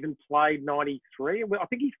might have even played 93. I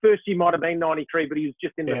think his first year might have been 93, but he was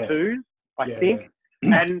just in the twos, I think.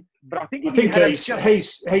 But I think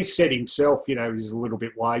he's said himself, he's a little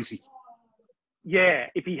bit lazy. Yeah,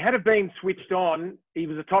 if he had been switched on, he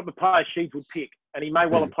was the type of player Sheeds would pick, and he may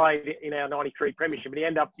well have played in our '93 premiership. But he'd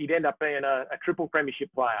end up being a triple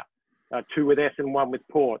premiership player, 2 with Essendon, 1 with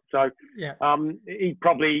Port. So yeah, he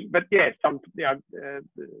probably, but yeah, some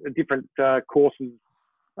different courses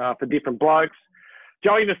for different blokes.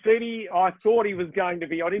 Joey Mercedes, I thought he was going to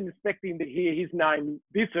be. I didn't expect him to hear his name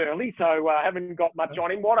this early, so I haven't got much on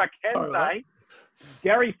him. What I can say.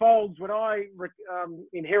 Gary Folds, when I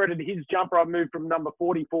inherited his jumper, I moved from number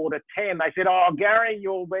 44 to 10. They said, "Oh, Gary,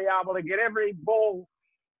 you'll be able to get every ball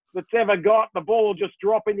that's ever got. The ball will just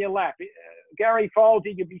drop in your lap. Gary Folds,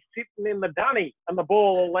 you could be sitting in the dunny and the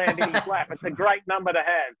ball will land in his lap. It's a great number to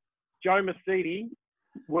have." Joe Mercedes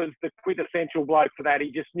was the quintessential bloke for that.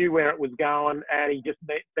 He just knew where it was going, and he just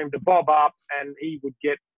seemed to bob up, and he would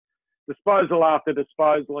get disposal after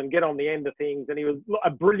disposal and get on the end of things. And he was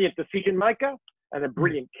a brilliant decision maker and a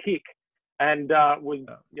brilliant kick, and was,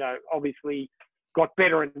 obviously got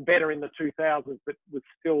better and better in the 2000s, but was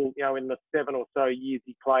still, in the 7 or so years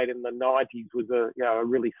he played in the 90s, was a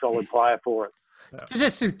really solid player for us.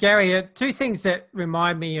 Just with Gary, 2 things that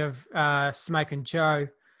remind me of Smoke and Joe.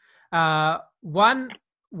 One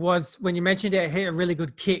was when you mentioned it, he had a really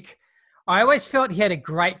good kick. I always felt he had a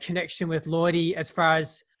great connection with Lloydie as far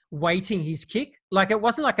as weighting his kick. Like, it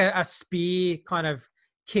wasn't like a spear kind of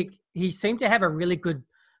kick. He seemed to have a really good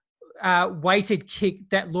weighted kick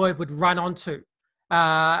that Lloyd would run onto. It's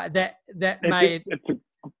a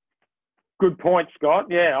good point, Scott.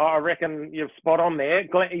 Yeah, I reckon you're spot on there.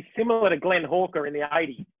 He's similar to Glenn Hawker in the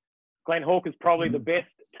 80s. Glenn Hawker's probably the best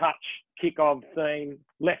touch kick I've seen,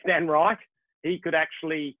 left and right. He could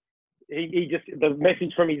actually, he just, the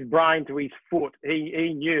message from his brain to his foot,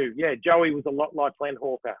 he knew. Yeah, Joey was a lot like Glenn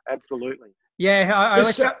Hawker, absolutely. Yeah, I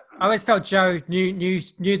always felt Joe knew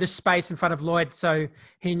the space in front of Lloyd, so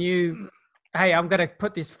he knew, hey, I'm going to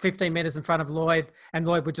put this 15 metres in front of Lloyd, and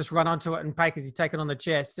Lloyd would just run onto it and pay because he'd take it on the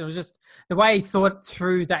chest. It was just the way he thought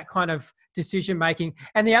through that kind of decision-making.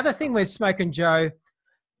 And the other thing with Smoke and Joe,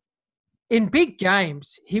 in big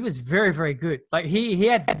games, he was very, very good. Like he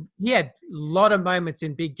had a lot of moments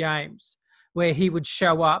in big games where he would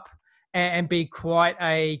show up and be quite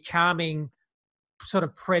a calming sort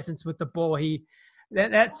of presence with the ball.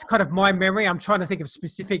 That's kind of my memory. I'm trying to think of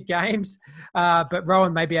specific games, but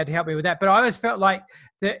Rowan may be able to help me with that. But I always felt like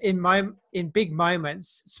that in big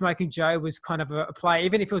moments, Smoking Joe was kind of a player,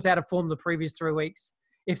 even if it was out of form the previous 3 weeks.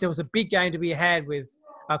 If there was a big game to be had with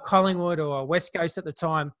Collingwood or West Coast at the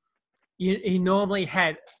time, he normally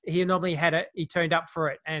had it. He turned up for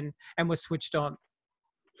it and was switched on.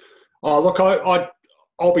 Oh, look,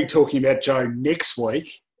 I'll be talking about Joe next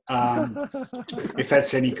week, if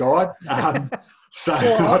that's any guide.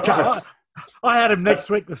 I had him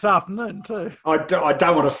next week this afternoon too. I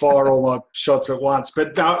don't want to fire all my shots at once,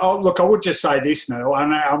 but look, I would just say this now.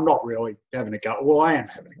 I'm not really having a go. Well, I am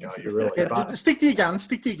having a go. You really, but stick to your guns.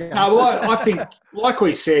 No, I think, like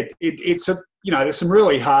we said, it's there's some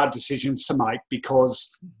really hard decisions to make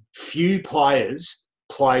because few players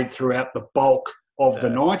played throughout the bulk of the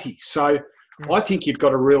 90s. So I think you've got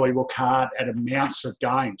to really look hard at amounts of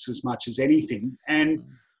games as much as anything. And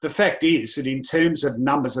the fact is that in terms of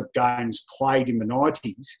numbers of games played in the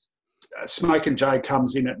 90s, Smoke and Joe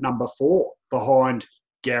comes in at number 4 behind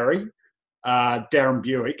Gary, Darren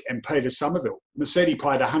Buick and Peter Somerville. Mercedes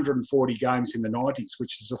played 140 games in the 90s,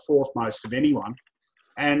 which is the 4th most of anyone.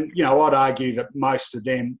 And, I'd argue that most of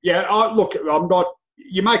them... Yeah, I'm not...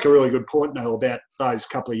 You make a really good point, Neil, about those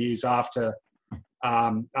couple of years after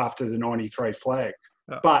the 93 flag.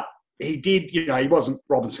 Yeah. But he did, he wasn't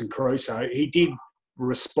Robinson Crusoe. He did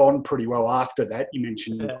respond pretty well after that. You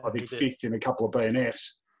mentioned, I think, 5th in a couple of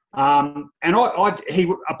BNFs. And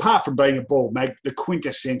he, apart from being the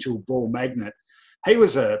quintessential ball magnet, he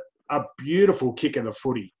was a beautiful kick of the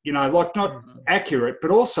footy, not accurate, but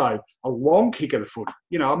also a long kick of the footy.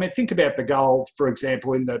 Think about the goal, for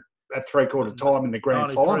example, at 3/4 time in the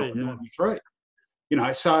grand final in 93. He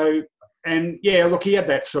had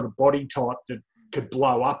that sort of body type that could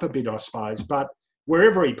blow up a bit, I suppose, but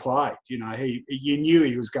wherever he played, you knew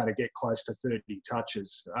he was going to get close to 30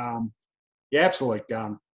 touches. Absolute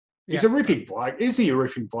gun. He's a ripping bloke. Isn't he a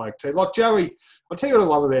ripping bloke too? Like Joey, I'll tell you what I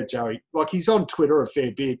love about Joey. Like, he's on Twitter a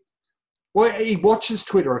fair bit. Well, he watches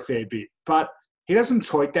Twitter a fair bit, but he doesn't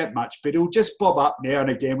tweet that much, but he'll just bob up now and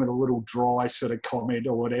again with a little dry sort of comment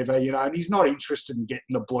or whatever, and he's not interested in getting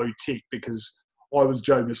the blue tick because I was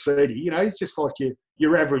Joe Mercedes. He's just like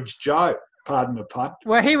your average Joe, pardon the pun.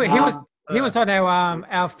 Well, he was He was on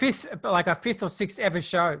our fifth or sixth ever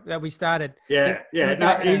show that we started. Yeah.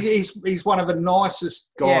 No, he's one of the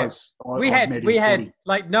nicest guys. Yeah. We had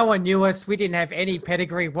like no one knew us. We didn't have any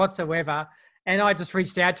pedigree whatsoever. And I just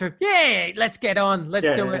reached out to him. Yeah, let's get on.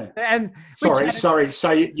 Let's do it. And sorry.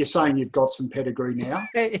 So you're saying you've got some pedigree now?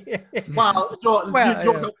 Well,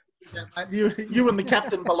 you and the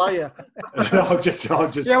captain below you. I'll just.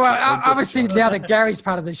 Yeah, well, obviously now that Gary's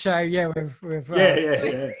part of the show, yeah, we've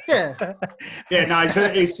yeah. No,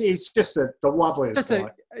 he's just the loveliest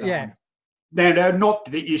guy. Yeah. Now, not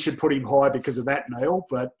that you should put him high because of that, Neil.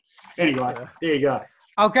 But anyway, there you go.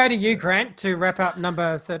 I'll go to you, Grant, to wrap up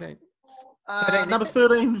number 13. Number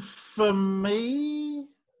 13 for me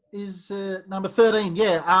is number 13.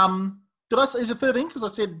 Yeah. Is it 13? Because I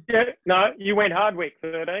said. Yeah. No, you went Hardwick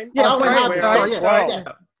 13. Yeah, I went Hardwick. Sorry. Yeah.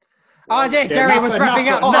 Oh, yeah. Gary was wrapping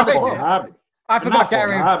up. I forgot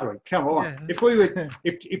Gary. Hardwick. Come on. Yeah.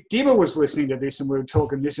 If Dimmer was listening to this and we were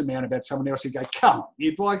talking this amount about someone else, he'd go, "Come on,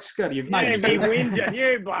 you blokes, go to your mate." You whinging,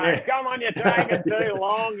 you blokes. Yeah. Come on, you're taking too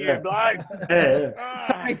long, you blokes. Yeah.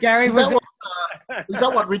 Sorry, Gary. Is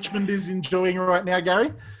that what Richmond is enjoying right now,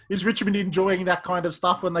 Gary? Is Richmond enjoying that kind of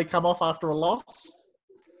stuff when they come off after a loss?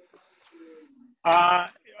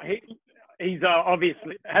 He's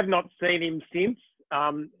obviously have not seen him since.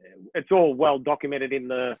 It's all well documented in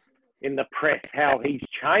the press how he's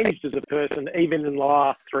changed as a person, even in the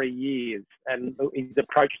last 3 years, and his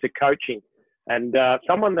approach to coaching. And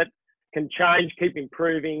someone that can change, keep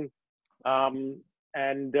improving, and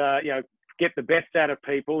get the best out of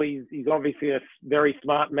people. He's obviously a very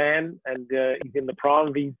smart man, and he's in the prime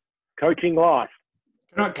of his coaching life.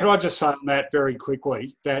 Can I just say on that very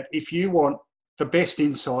quickly that if you want the best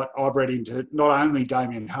insight I've read into not only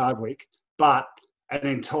Damien Hardwick, but an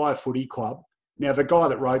entire footy club. Now, the guy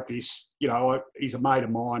that wrote this, he's a mate of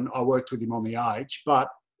mine. I worked with him on The Age, but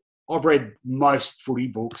I've read most footy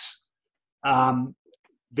books.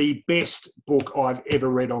 The best book I've ever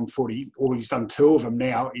read on footy, or he's done 2 of them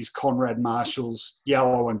now, is Conrad Marshall's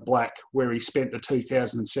Yellow and Black, where he spent the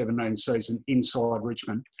 2017 season inside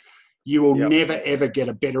Richmond. You will never, ever get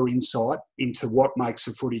a better insight into what makes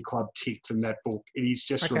a footy club tick than that book. It is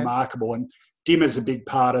just remarkable. And Dimmer's a big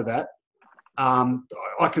part of that.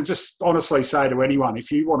 I can just honestly say to anyone, if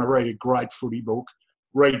you want to read a great footy book,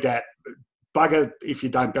 read that. Bugger if you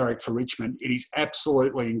don't barrack for Richmond. It is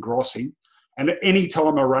absolutely engrossing. And any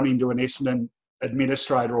time I run into an Essendon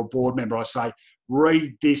administrator or board member, I say,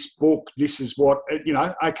 read this book. This is what,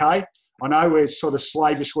 okay, I know we're sort of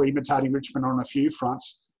slavishly imitating Richmond on a few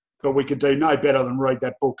fronts, but we could do no better than read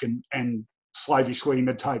that book and slavishly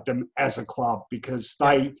imitate them as a club, because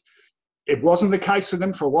it wasn't the case for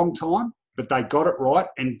them for a long time, but they got it right.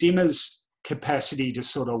 And Dimmer's capacity to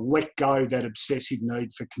sort of let go that obsessive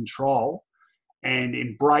need for control and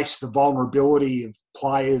embrace the vulnerability of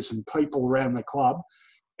players and people around the club,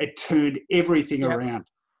 it turned everything around.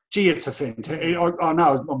 Gee, it's a fantastic... I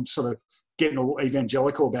know I'm sort of getting all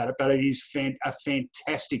evangelical about it, but it is a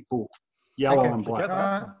fantastic book, Yellow and Black.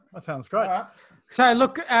 That sounds great. So,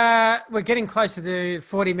 look, we're getting closer to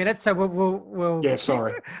 40 minutes, so we'll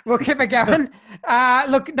we'll keep it going.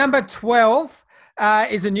 Look, number 12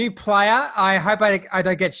 is a new player. I hope I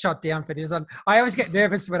don't get shot down for this. I always get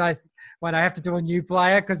nervous when I have to do a new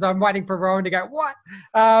player because I'm waiting for Rowan to go, what?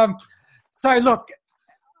 So, look,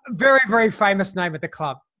 very, very famous name at the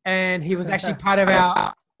club. And he was actually part of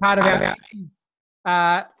our 80s.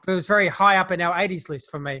 It was very high up in our 80s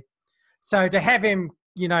list for me. So to have him,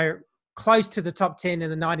 close to the top 10 in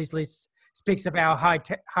the 90s list speaks of how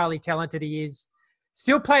highly talented he is.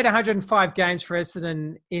 Still played 105 games for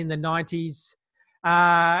Essendon in the 90s.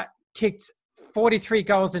 Kicked 43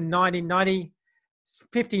 goals in 1990,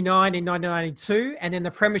 59 in 1992, and in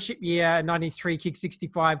the Premiership year, 93, kicked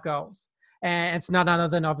 65 goals. And it's none other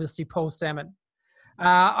than obviously Paul Salmon.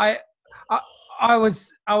 I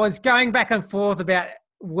was going back and forth about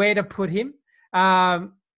where to put him.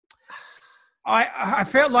 I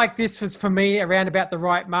felt like this was, for me, around about the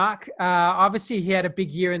right mark. Obviously, he had a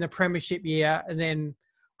big year in the Premiership year, and then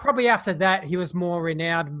probably after that, he was more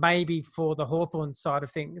renowned maybe for the Hawthorn side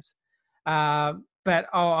of things. But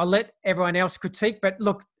I'll let everyone else critique. But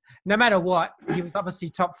look, no matter what, he was obviously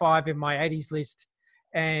top 5 in my 80s list,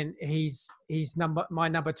 and he's my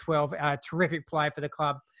number 12, a terrific player for the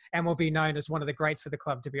club, and will be known as one of the greats for the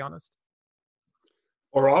club, to be honest.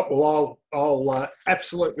 All right. Well, I'll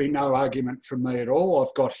absolutely no argument from me at all.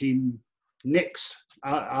 I've got him next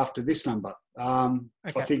after this number. I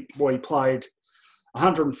think we played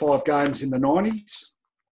 105 games in the 90s,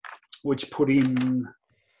 which put him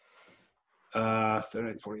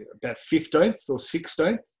 13, 14, about 15th or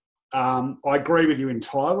 16th. I agree with you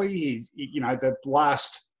entirely. The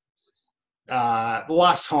last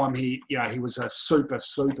time he was a super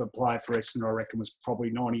player for Essendon, I reckon, was probably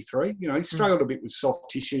 93. He struggled a bit with soft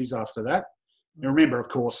tissues after that. And remember, of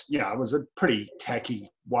course, it was a pretty tacky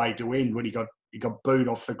way to end when he got booed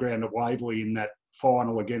off the ground at Waverley in that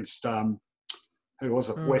final against who was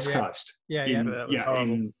it? West Coast.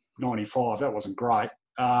 In 95. That wasn't great.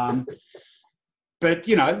 But,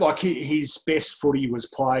 his best footy was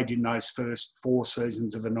played in those first 4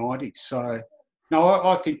 seasons of the 90s. So, no,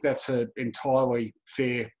 I think that's an entirely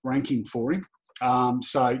fair ranking for him. I've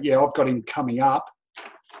got him coming up.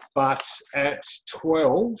 But at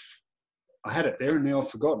 12, I had it there and now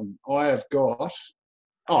I've forgotten. I've got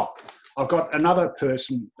another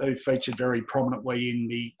person who featured very prominently in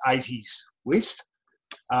the 80s list,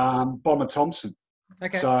 Bomber Thompson.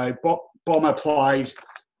 Okay. So Bomber played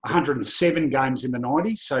 107 games in the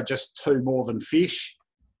 90s, so just 2 more than Fish.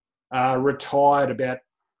 Retired about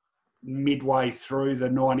midway through the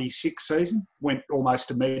 96 season, went almost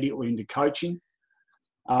immediately into coaching.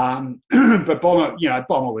 But Bomber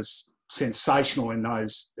was sensational in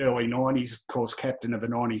those early 90s, of course, captain of a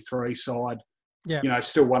 93 side. Yeah.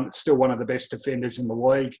 Still one of the best defenders in the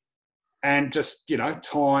league. And just,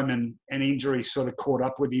 time and injury sort of caught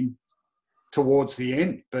up with him towards the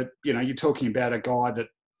end. But, you're talking about a guy that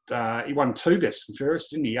he won 2 best and fairest,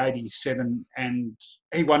 didn't he? 87 and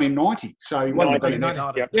he won in 90. So he won the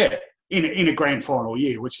BNF. Yeah, in a grand final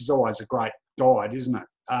year, which is always a great guide, isn't it?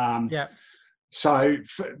 So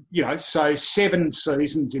 7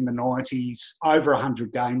 seasons in the 90s, over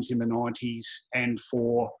 100 games in the 90s, and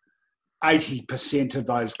for 80% of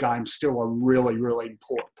those games, still a really, really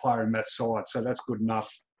important player in that side. So that's good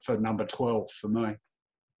enough for number 12 for me.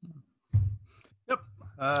 Yep.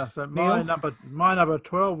 So my number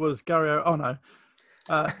 12 was Gary.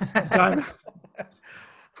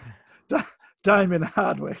 Damien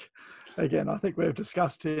Hardwick. Again, I think we've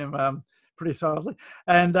discussed him pretty solidly.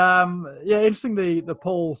 And interesting. The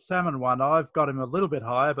Paul Salmon one. I've got him a little bit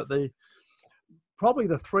higher, but probably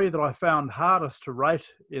the 3 that I found hardest to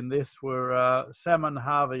rate in this were Salmon,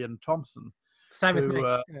 Harvey, and Thompson. Same as me.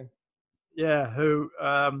 Who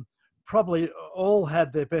probably all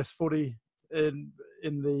had their best footy in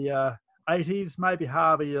the 80s. Maybe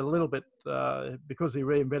Harvey a little bit because he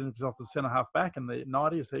reinvented himself as centre half back in the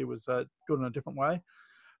 90s. He was good in a different way.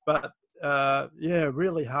 But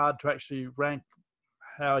really hard to actually rank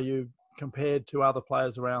how you compared to other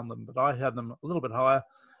players around them. But I had them a little bit higher.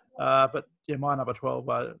 But my number 12,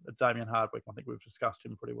 Damien Hardwick. I think we've discussed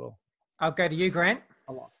him pretty well. I'll go to you, Grant.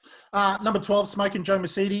 Number 12, Smoking Joe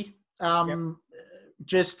Mercedes.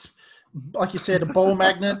 Just like you said, a ball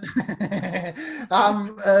magnet.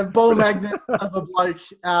 A ball magnet of a bloke.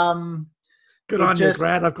 Good on you,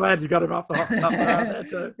 Grant. I'm glad you got him up there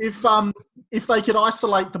too. If they could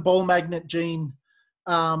isolate the ball magnet gene,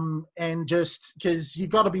 and just because you've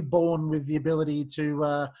got to be born with the ability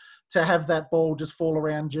to have that ball just fall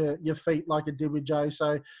around your feet like it did with Joe,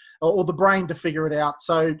 or the brain to figure it out.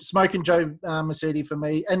 So Smoking Joe Mercedes for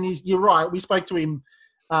me. And you're right. We spoke to him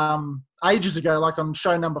ages ago, like on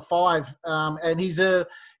show number 5, and he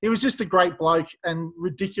was just a great bloke and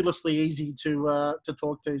ridiculously easy to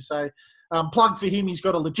talk to. So plug for him. He's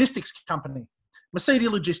got a logistics company, Mercedes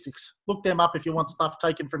Logistics. Look them up if you want stuff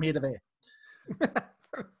taken from here to there.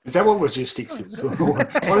 Is that what logistics is? Why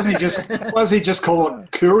doesn't he just call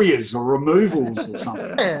it couriers or removals or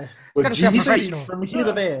something? Yeah. Logistics from here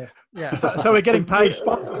to there. Yeah. So we're getting paid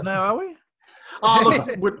sponsors now, are we? Oh,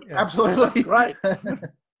 look, absolutely. Great.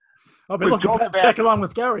 I'll be looking to check along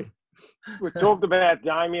with Gary. We've talked about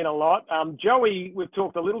Damien a lot. Joey, we've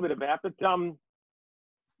talked a little bit about, but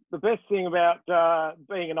the best thing about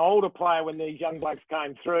being an older player when these young blokes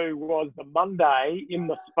came through was the Monday in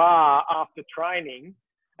the spa after training,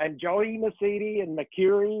 and Joey Mercedes and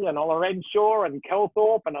McCurry and Ola Renshaw and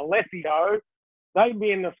Kelthorpe and Alessio, they'd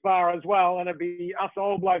be in the spa as well, and it'd be us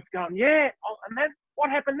old blokes going, and then what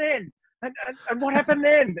happened then? And what happened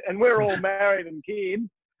then? And we're all married and kids.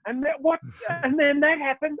 And then that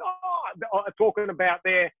happened. Talking about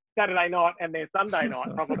their Saturday night and their Sunday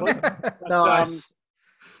night, probably. But, nice.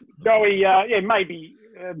 Joey, maybe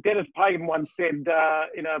Dennis Pagan once said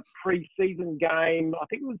in a pre-season game, I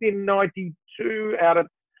think it was in '92, out at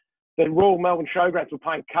the Royal Melbourne Showgrounds were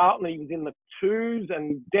playing Carlton. He was in the 2s,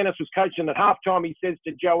 and Dennis was coaching. At halftime, he says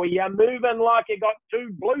to Joey, "You're moving like you got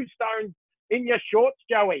 2 blue stones in your shorts,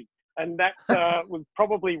 Joey." And that was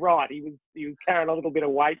probably right. He was carrying a little bit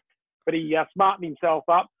of weight, but he smartened himself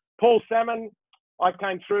up. Paul Salmon, I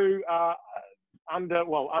came through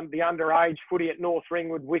the underage footy at North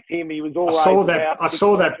Ringwood with him. He was always I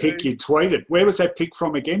saw that pic you tweeted. Where was that pic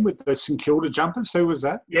from again with the St Kilda jumpers? Who was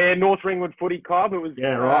that? Yeah, North Ringwood Footy Club. It was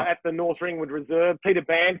at the North Ringwood Reserve. Peter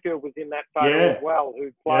Banfield was in that photo as well,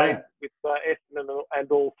 who played with Essendon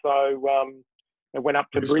and also went up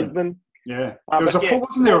to Brisbane. Yeah.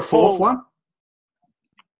 Wasn't there a fourth one?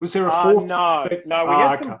 Was there a fourth? No. We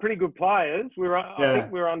had some pretty good players. I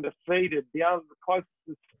think we were undefeated. The closest.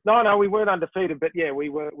 No, we weren't undefeated, but yeah,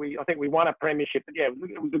 I think we won a premiership. But yeah,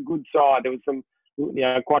 it was a good side. There was some,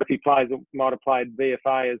 quite a few players that might have played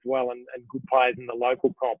VFA as well, and good players in the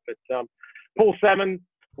local comp. But Paul Salmon,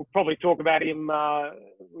 we'll probably talk about him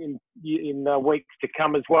in weeks to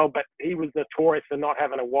come as well. But he was notorious for not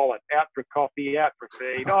having a wallet. Out for coffee, out for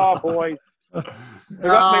feed. Oh, boys. I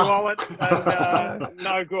got my wallet and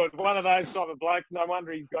no good. One of those type of blokes. No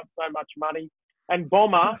wonder he's got so much money. And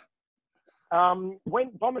Bomber, when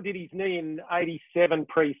Bomber did his knee in '87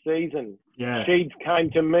 pre-season, Sheeds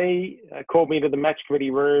came to me, called me into the match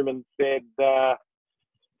committee room and said,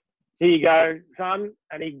 "Here you go, son."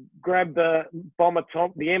 And he grabbed the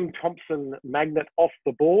M. Thompson magnet off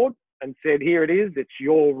the board and said, "Here it is. It's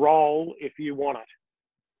your role if you want it."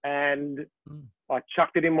 And I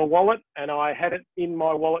chucked it in my wallet, and I had it in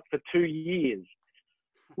my wallet for 2 years.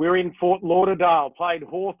 We're in Fort Lauderdale, played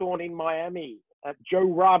Hawthorn in Miami at Joe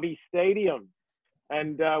Rabi Stadium.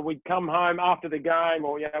 And we'd come home after the game,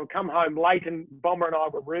 or, we'd come home late, and Bomber and I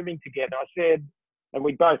were rooming together. I said, and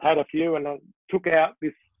we both had a few, and I took out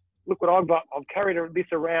this, look what I've got. I've carried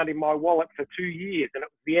this around in my wallet for 2 years, and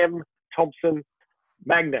it was the M. Thompson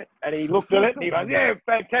magnet. And he looked at it, and he goes, "Yeah,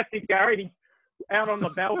 fantastic, Gary." And he out on the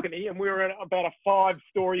balcony, and we were in about a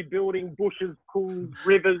 5-story building, bushes, pools,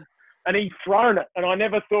 rivers, and he'd thrown it, and I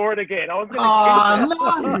never saw it again. I was going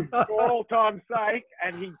to keep it for all time's sake,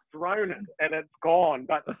 and he'd thrown it, and it's gone.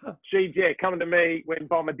 But she's coming to me when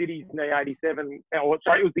Bomber did his knee '87. Oh,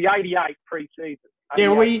 sorry, it was the '88 pre-season.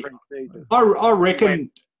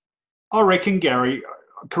 I reckon, Gary.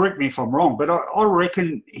 Correct me if I'm wrong, but I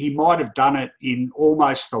reckon he might have done it in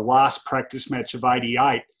almost the last practice match of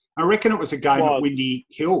 '88. I reckon it was a game at Windy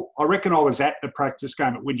Hill. I reckon I was at the practice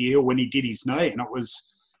game at Windy Hill when he did his knee, and it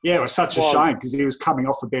was such a shame because he was coming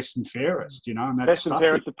off the best and fairest, and that best and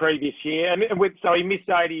fairest the previous year, and so he missed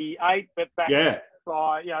 '88, but back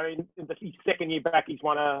by in his second year back, he's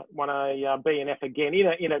won a BNF again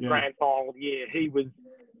in a grand final year. He was.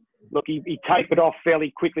 Look, he tapered off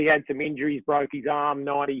fairly quickly, had some injuries, broke his arm,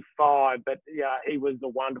 95, but he was a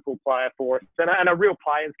wonderful player for us and a real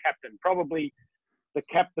players captain, probably the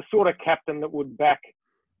sort of captain that would back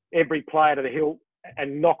every player to the hilt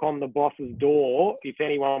and knock on the boss's door if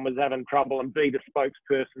anyone was having trouble and be the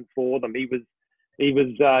spokesperson for them. He was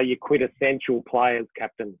your quintessential players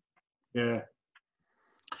captain. Yeah.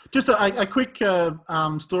 Just a quick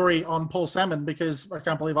story on Paul Salmon, because I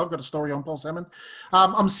can't believe I've got a story on Paul Salmon.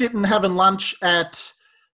 I'm sitting having lunch at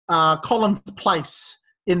Collins Place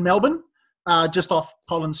in Melbourne, just off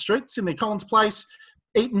Collins Street, sitting there, Collins Place,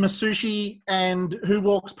 eating my sushi, and who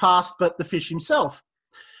walks past but the fish himself.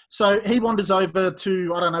 So he wanders over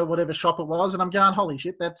to, I don't know, whatever shop it was, and I'm going, holy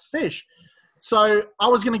shit, that's fish. So I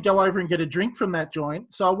was going to go over and get a drink from that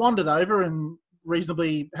joint. So I wandered over and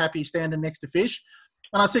reasonably happy standing next to fish.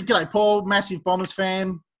 And I said, "G'day, Paul, massive Bombers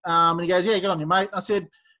fan." And he goes, "Yeah, get on your mate." I said,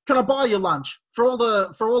 "Can I buy your lunch? For all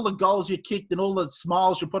the goals you kicked and all the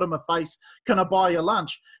smiles you put on my face, can I buy your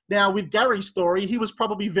lunch?" Now, with Gary's story, he was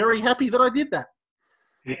probably very happy that I did that.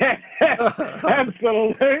 Yeah,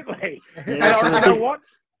 absolutely. Yeah, and you know what?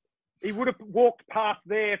 He would have walked past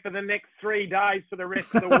there for the next 3 days for the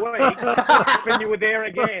rest of the week when you were there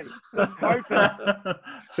again.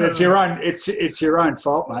 So it's your own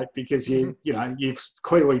fault, mate, because you've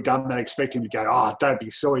clearly done that expecting him to go, "Oh, don't be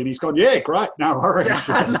silly," and he's gone, "Yeah, great, no worries."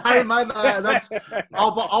 No, mate, no,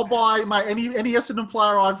 I'll buy, mate, any Essendon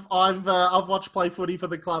player I've watched play footy for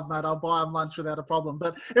the club, mate. I'll buy him lunch without a problem.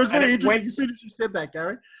 But it was very interesting as soon as you said that,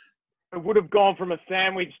 Gary. It would have gone from a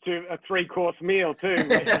sandwich to a 3-course meal too.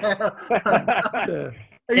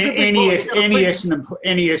 Any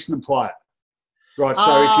Essendon player, right?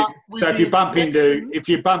 So if you bump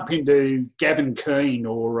into Gavin Keane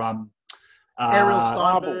or Ariel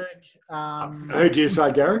Steinberg, who do you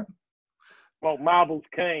say, Gary? Well, Marbles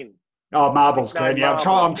Keane. Oh, Marbles Keane. Yeah,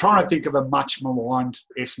 I'm trying to think of a much maligned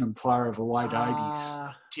Essendon player of the late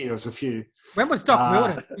 '80s. Gee, there's a few. When was Doc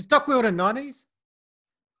Wilden? Was Doc Wilden '90s?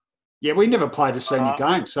 Yeah, we never played a senior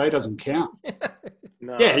game, so he doesn't count.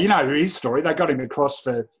 No. Yeah, you know his story. They got him across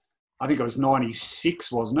for, I think it was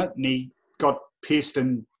 '96, wasn't it? And he got pissed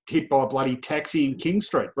and hit by a bloody taxi in King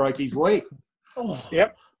Street, broke his leg. Oh.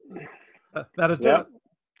 Yep. That'll do it.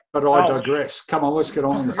 But I digress. Come on, let's get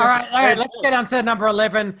on. All right, let's get on to number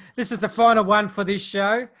 11. This is the final one for this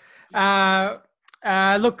show.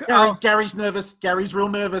 Look, Gary's nervous. Gary's real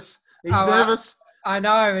nervous. He's nervous. I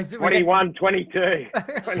know. 21, 22.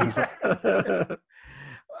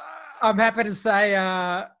 I'm happy to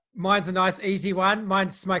say mine's a nice, easy one.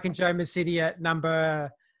 Mine's Smoking Joe Masidi at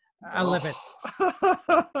number 11.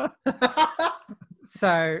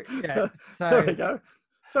 So, yeah. So there we go.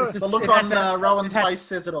 So the look on Rowan's face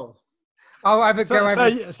says it all.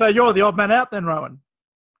 So you're the odd man out then, Rowan?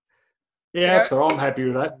 Yeah, that's all right. I'm happy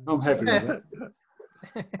with that.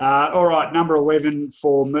 All right, number 11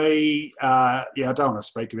 for me. I don't want to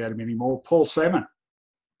speak about him anymore. Paul Salmon.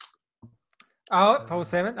 Oh, Paul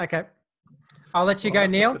Salmon. Okay. I'll let you go,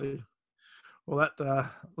 Neil. Well,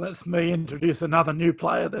 that lets me introduce another new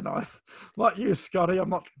player then. Like you, Scotty, I'm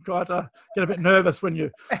not quite get a bit nervous when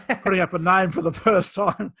you're putting up a name for the first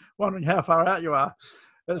time, wondering how far out you are.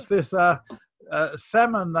 It's this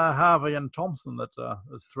Salmon, Harvey and Thompson that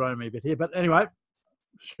has thrown me a bit here. But anyway,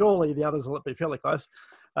 surely the others will be fairly close.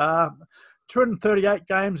 238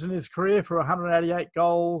 games in his career for 188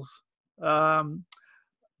 goals.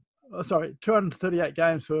 238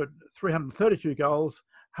 games for 332 goals.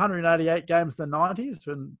 188 games in the 90s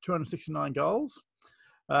and 269 goals.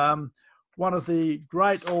 One of the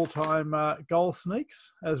great all-time goal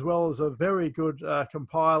sneaks, as well as a very good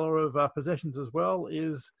compiler of possessions as well,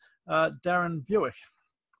 is Darren Buick.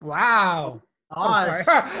 Wow. Nice.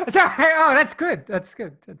 Oh, that's good. That's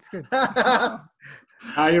good. No,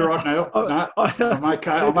 you're right, Neil. No, I'm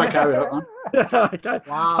okay with that one. Okay.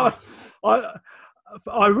 Wow.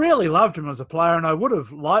 I really loved him as a player, and I would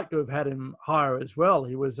have liked to have had him higher as well.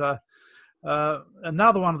 He was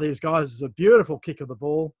another one of these guys who's a beautiful kick of the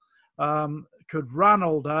ball, could run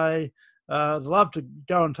all day, loved to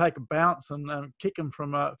go and take a bounce and kick him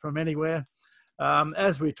from anywhere.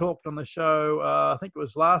 As we talked on the show, I think it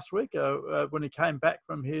was last week, when he came back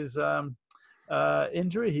from his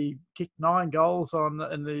injury, he kicked 9 goals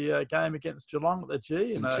in the game against Geelong at the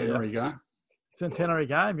G. Centenary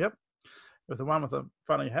game, yep. With the one with a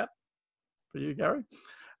funny hat for you, Gary.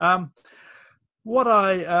 The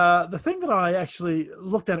thing that I actually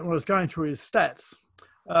looked at when I was going through his stats,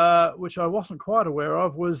 which I wasn't quite aware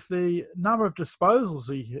of, was the number of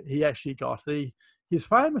disposals he actually got. He's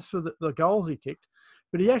famous for the goals he kicked,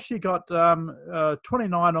 but he actually got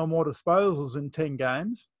 29 or more disposals in 10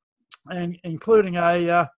 games, and including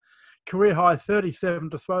a career high 37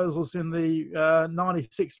 disposals in the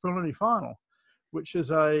 96 preliminary final, which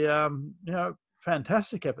is a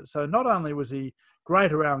fantastic effort. So not only was he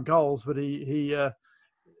great around goals, but he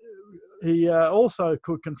also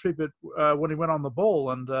could contribute when he went on the ball,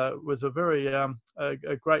 and was a very a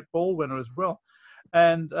great ball winner as well.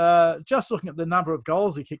 And just looking at the number of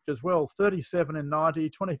goals he kicked as well, 37 in 90,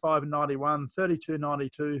 25 in 91, 32 in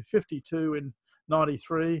 92, 52 in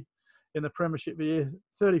 93 in the premiership year,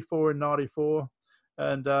 34 in 94,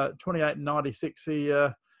 and 28 in 96. He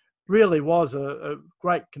really was a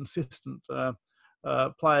great, consistent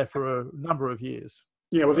player for a number of years.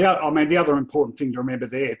 Yeah, well, the other important thing to remember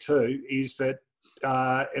there too is that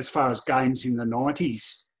as far as games in the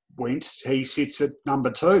 90s went, he sits at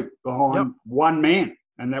number 2 behind one man,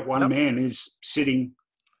 and that one man is sitting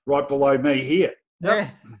right below me here. Yeah.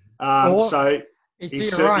 So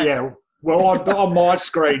he's right. Yeah. Well, on my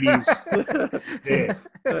screen is I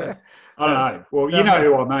don't know. Well, you know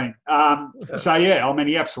who I mean. So yeah, I mean,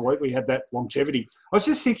 he absolutely had that longevity. I was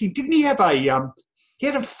just thinking, didn't he have he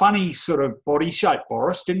had a funny sort of body shape,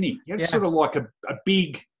 Boris, didn't he? He had sort of like a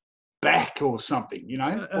big back or something,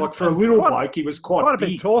 like for a little bloke, he was quite a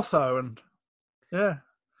big torso, and do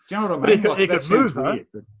you know what I mean? He could move, weird,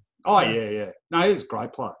 but, yeah. No, he's a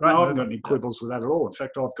great player. I haven't got any quibbles with that at all. In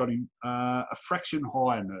fact, I've got him a fraction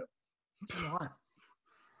higher now.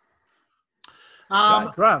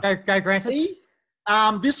 Right. Go, Grancis.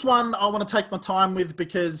 This one I want to take my time with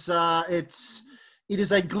because it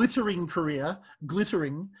is a glittering career.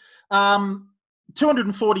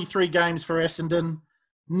 243 games for Essendon,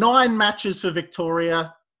 9 matches for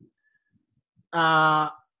Victoria.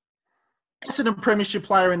 Essendon Premiership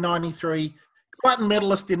player in 93, Crichton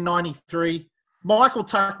medalist in 93, Michael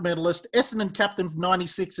Tuck medalist, Essendon captain of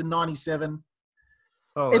 96 and 97.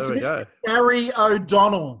 Oh, it's there we Mr. go. Gary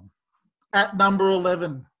O'Donnell at number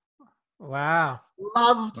 11. Wow.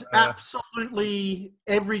 Loved absolutely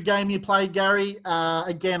every game you played, Gary.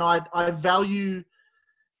 Again, I value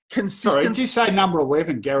consistency. Sorry, did you say number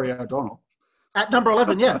 11, Gary O'Donnell? At number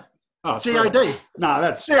 11, yeah. Oh, G-O-D. No,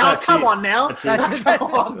 that's come on now.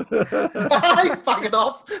 Come on. He's fucking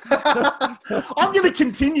off. I'm going to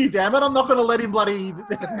continue, damn it. I'm not going to let him bloody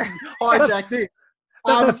hijack this.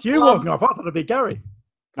 That's you walking off. I thought it'd be Gary.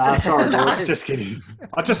 No, sorry, boys. Just kidding.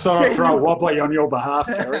 I just thought I'd throw a wobbly on your behalf,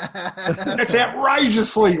 Gary. That's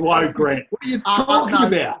outrageously low, Grant. What are you talking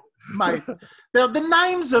about? Mate, the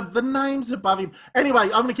names above him. Anyway, I'm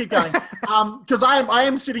going to keep going because I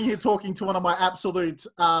am sitting here talking to one of my absolute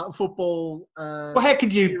football. Well, how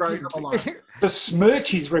could you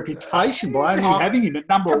besmirch his reputation by only having him at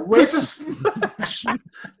number 11?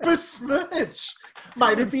 Besmirch,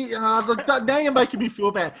 mate. If he look, now you're making me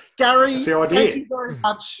feel bad, Gary. Thank you very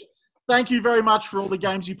much. Thank you very much for all the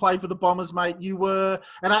games you played for the Bombers, mate. You were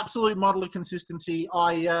an absolute model of consistency.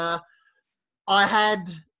 I had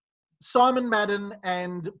Simon Madden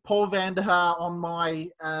and Paul Vanderhaar on my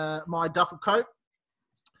my duffel coat,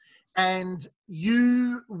 and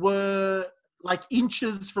you were like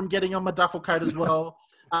inches from getting on my duffel coat as well.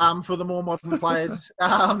 For the more modern players,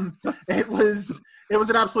 it was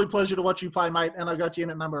an absolute pleasure to watch you play, mate. And I got you in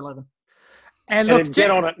at number 11. And look, get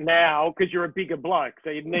on it now because you're a bigger bloke, so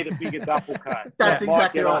you'd need a bigger duffel coat. That's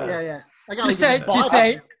exactly right. Yeah.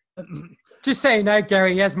 Just so you know,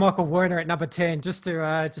 Gary, he has Michael Werner at number 10, just to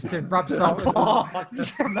rub salt. No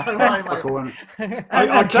way, mate.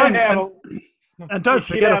 And don't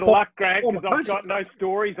forget out of luck, Grant, because I've got no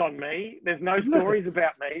stories on me. There's no stories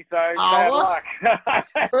about me, so bad luck.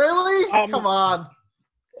 Really? Come on.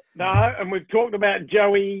 No, and we've talked about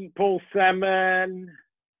Joey, Paul Salmon,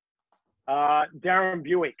 Darren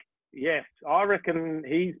Buick. Yes, I reckon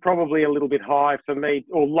he's probably a little bit high for me,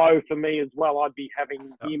 or low for me as well. I'd be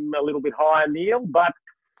having him a little bit higher, Neil. But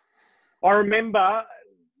I remember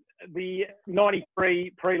the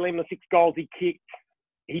 93 prelim, the 6 goals he kicked.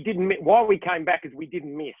 He didn't miss. Why we came back is we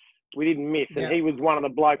didn't miss. And he was one of the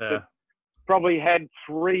blokes that probably had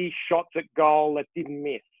 3 shots at goal that didn't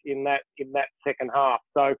miss in that second half.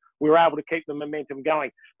 So we were able to keep the momentum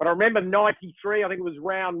going. But I remember 93, I think it was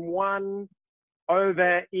round 1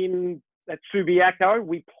 over at Subiaco.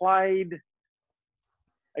 We played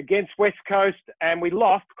against West Coast and we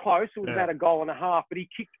lost close. It was about a goal and a half, but he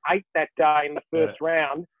kicked 8 that day in the first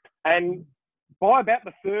round. And by about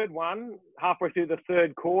the third one, halfway through the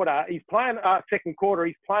third quarter, second quarter,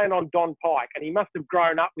 he's playing on Don Pike, and he must have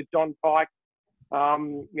grown up with Don Pike,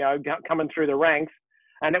 coming through the ranks.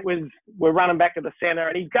 And we're running back to the centre,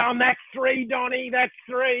 and he's going, "That's 3, Donny, that's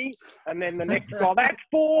 3." And then the next goal, "That's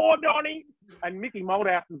 4, Donny." And Mickey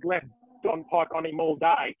Moldhouse has left Don Pike on him all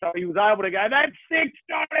day. So he was able to go, "That's 6,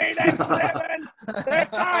 Donny, that's 7,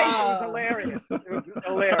 that's 8. It was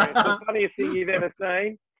hilarious. The funniest thing you've ever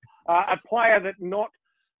seen. A player that not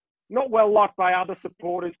well liked by other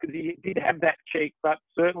supporters because he did have that cheek, but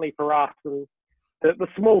certainly for us, and the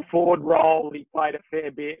small forward role, he played a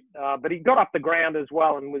fair bit. But he got up the ground as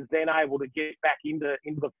well and was then able to get back into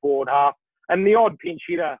the forward half. And the odd pinch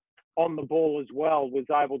hitter on the ball as well was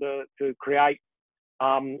able to create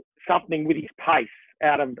something with his pace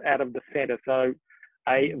out of the centre. So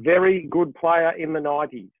a very good player in the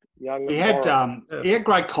 90s. He had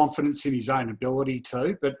great confidence in his own ability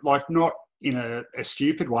too, but like not in a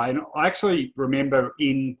stupid way. And I actually remember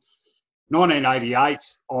in 1988,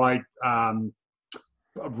 I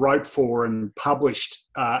wrote for and published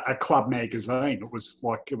a club magazine. It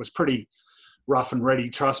was pretty rough and ready,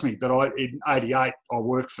 trust me. But in '88, I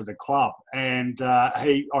worked for the club, and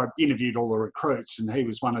I interviewed all the recruits, and he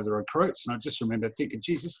was one of the recruits. And I just remember thinking,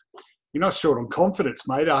 Jesus, you're not short on confidence,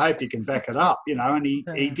 mate. I hope you can back it up, And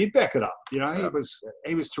he did back it up.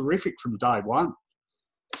 He was terrific from day one.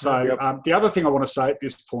 So the other thing I want to say at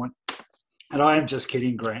this point, and I am just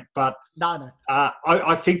kidding, Grant, but no.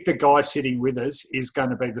 I think the guy sitting with us is going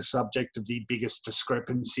to be the subject of the biggest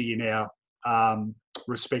discrepancy in our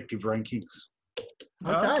respective rankings.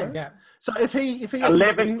 Okay. Yeah. So if he has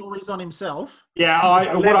 11 stories on himself.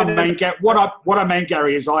 Yeah. What I mean,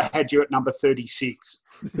 Gary, is I had you at number 36.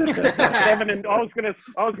 11 and I was gonna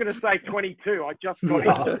say 22. I just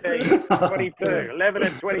got it. 22. 11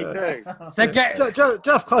 and 22. So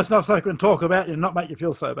just close enough so I can talk about you and not make you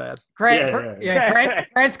feel so bad.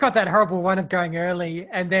 Grant's got that horrible one of going early,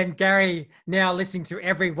 and then Gary now listening to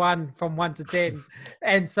every one from 1 to 10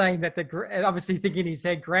 and saying that and obviously thinking in his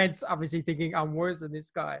head, Grant's obviously thinking I'm worse than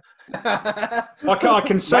this guy. I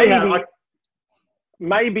can say how.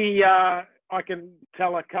 Maybe I can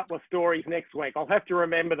tell a couple of stories next week. I'll have to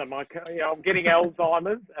remember them. I'm getting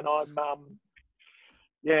Alzheimer's, and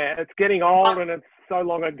it's getting old, and it's so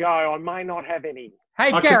long ago. I may not have any.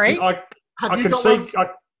 Hey, Gary, I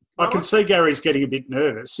can see Gary's getting a bit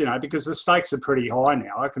nervous, because the stakes are pretty high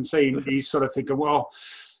now. I can see he's sort of thinking, well,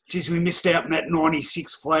 geez, we missed out on that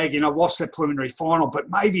 96 flag, lost that preliminary final, but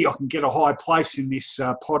maybe I can get a high place in this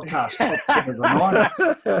podcast top 10 of the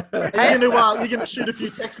 90s. Are you going to shoot a few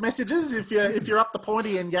text messages if you're up the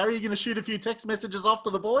pointy end, Gary? You're going to shoot a few text messages off to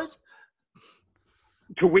the boys?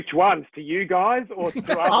 To which ones? To you guys or to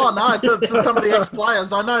others? Oh, no, to some of the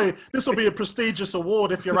ex-players. I know this will be a prestigious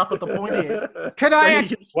award if you're up at the pointy end.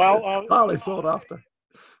 Highly sought after.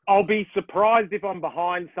 I'll be surprised if I'm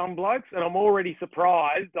behind some blokes, and I'm already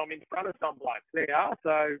surprised I'm in front of some blokes. There you are.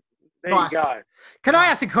 So there Nice. you go. Can I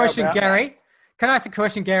ask a question,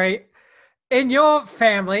 Gary? In your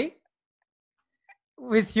family,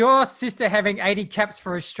 with your sister having 80 caps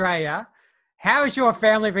for Australia, how is your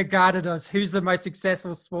family regarded as who's the most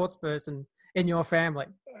successful sports person in your family?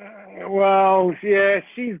 Well, yeah,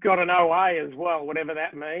 she's got an OA as well, whatever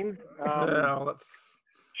that means.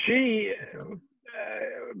 She...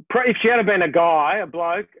 if she had been a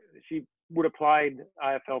bloke, she would have played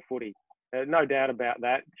AFL footy. No doubt about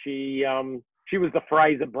that. She was the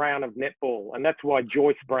Fraser Brown of netball, and that's why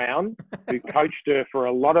Joyce Brown, who coached her for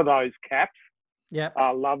a lot of those caps,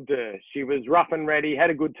 loved her. She was rough and ready, had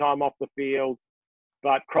a good time off the field,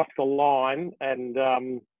 but crossed the line, and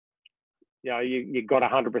you got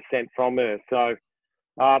 100% from her. So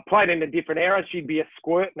played in a different era. She'd be a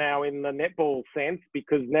squirt now in the netball sense,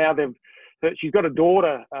 because now she's got a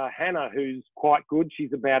daughter, Hannah, who's quite good.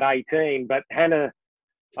 She's about 18, but Hannah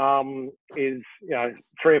is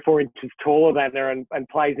 3 or 4 inches taller than her and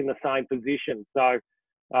plays in the same position. So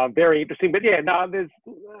very interesting. But yeah, no, there's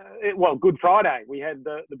Good Friday. We had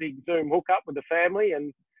the big Zoom hookup with the family,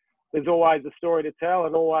 and there's always a story to tell,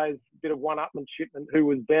 and always a bit of one-upmanship and who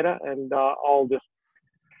was better. And I'll just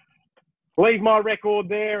leave my record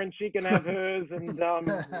there, and she can have hers. And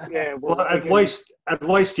at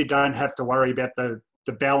least you don't have to worry about the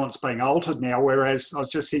balance being altered now. Whereas I was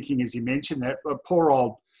just thinking, as you mentioned that, poor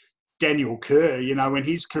old Daniel Kerr, when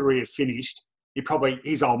his career finished,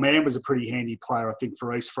 his old man was a pretty handy player, I think,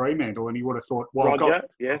 for East Fremantle, and he would have thought, well,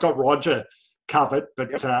 I've got Roger covered, but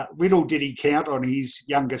little did he count on his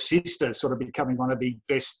younger sister sort of becoming one of the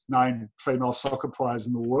best known female soccer players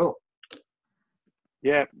in the world.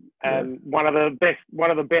 Yeah, and one of the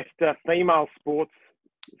best female sports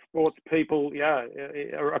people,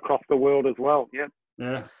 across the world as well.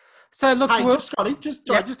 Yeah. So look, hey, Scotty, just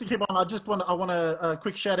to keep on, I want a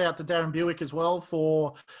quick shout out to Darren Buick as well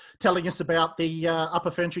for telling us about the Upper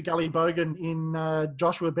Ferntree Gully Bogan in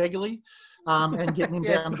Joshua Begley, and getting him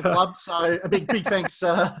down to the club. So a big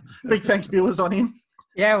thanks, Buick, on him.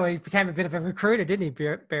 Yeah, well, he became a bit of a recruiter, didn't he,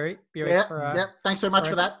 Buick? Yeah. Thanks very much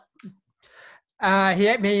for that.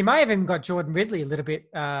 He may have even got Jordan Ridley a little bit,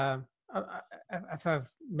 if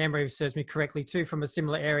memory serves me correctly, too, from a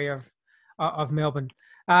similar area of Melbourne.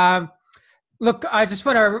 Look, I just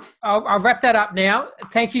want to... I'll wrap that up now.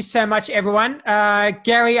 Thank you so much, everyone.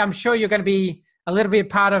 Gary, I'm sure you're going to be a little bit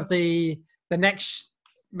part of the next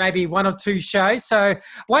maybe 1 or 2 shows. So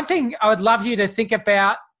one thing I would love you to think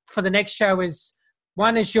about for the next show is,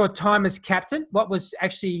 one is your time as captain. What was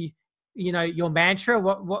actually... your mantra,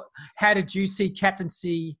 how did you see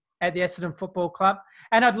captaincy at the Essendon Football Club?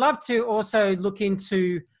 And I'd love to also look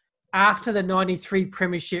into, after the 93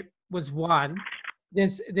 premiership was won,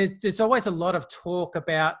 there's always a lot of talk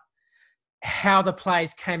about how the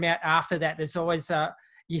players came out after that. There's always,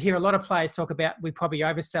 you hear a lot of players talk about, we probably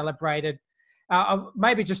over-celebrated.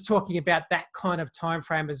 Maybe just talking about that kind of time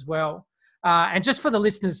frame as well. And just for the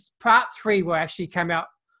listeners, part 3 will actually come out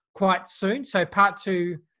quite soon. So part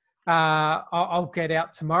 2, I'll get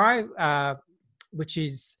out tomorrow, which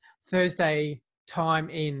is Thursday time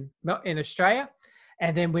in Australia,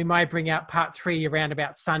 and then we might bring out part 3 around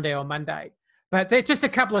about Sunday or Monday. But there's just a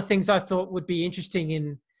couple of things I thought would be interesting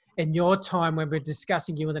in your time when we're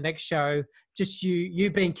discussing you in the next show. Just you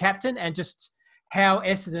being captain, and just how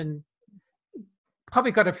Essendon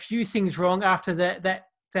probably got a few things wrong after that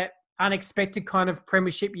unexpected kind of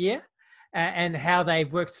premiership year, and how they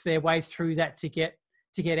worked their way through that to get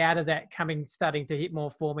out of that, starting to hit more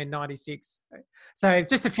form in 96. So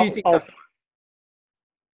just a few things.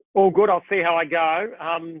 All good. I'll see how I go.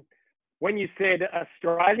 When you said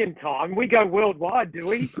Australian time, we go worldwide, do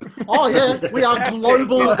we? Oh, yeah. We are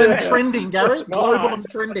global and trending, Gary. Global and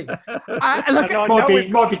trending.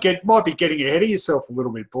 Might be getting ahead of yourself a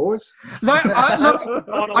little bit, boys.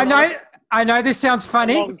 I know this sounds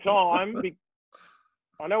funny. Long time.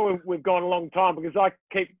 I know we've gone a long time, because I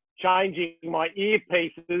keep changing my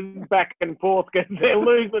earpieces back and forth because they're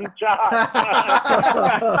losing charge.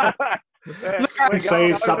 I can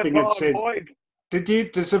see something that says,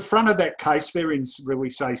 does the front of that case there really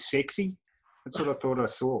say sexy? That's what I thought I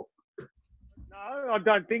saw. No, I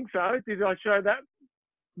don't think so. Did I show that?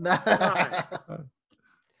 No.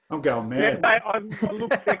 I'm going Yeah, mad. I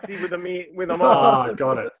look sexy with them on. Oh,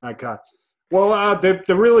 got it. Okay. Well,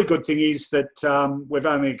 the really good thing is that we've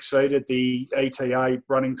only exceeded the ETA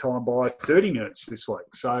running time by 30 minutes this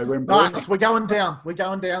week. So we're improving. Nice. We're going down.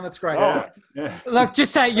 That's great. Oh. Yeah. Look,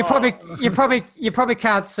 just say you probably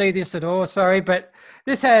can't see this at all. Sorry, but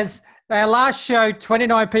this has our last show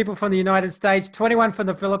 29 people from the United States, 21 from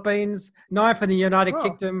the Philippines, 9 from the United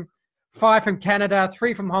Kingdom, 5 from Canada,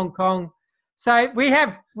 3 from Hong Kong. So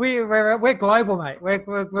we're global, mate. We're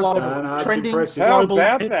Global. No, it's Trending. impressive. How Global.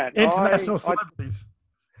 about that? International celebrities.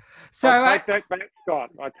 So I take that back, Scott.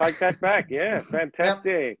 I take that back. Yeah,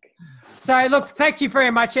 fantastic. So look, thank you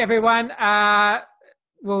very much, everyone.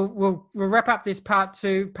 We'll wrap up this part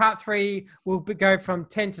 2. Part 3 will go from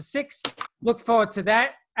 10 to 6. Look forward to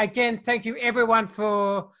that. Again, thank you everyone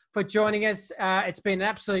for joining us. It's been an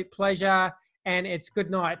absolute pleasure, and it's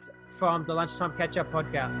good night from the Lunchtime Catch Up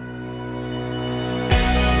podcast.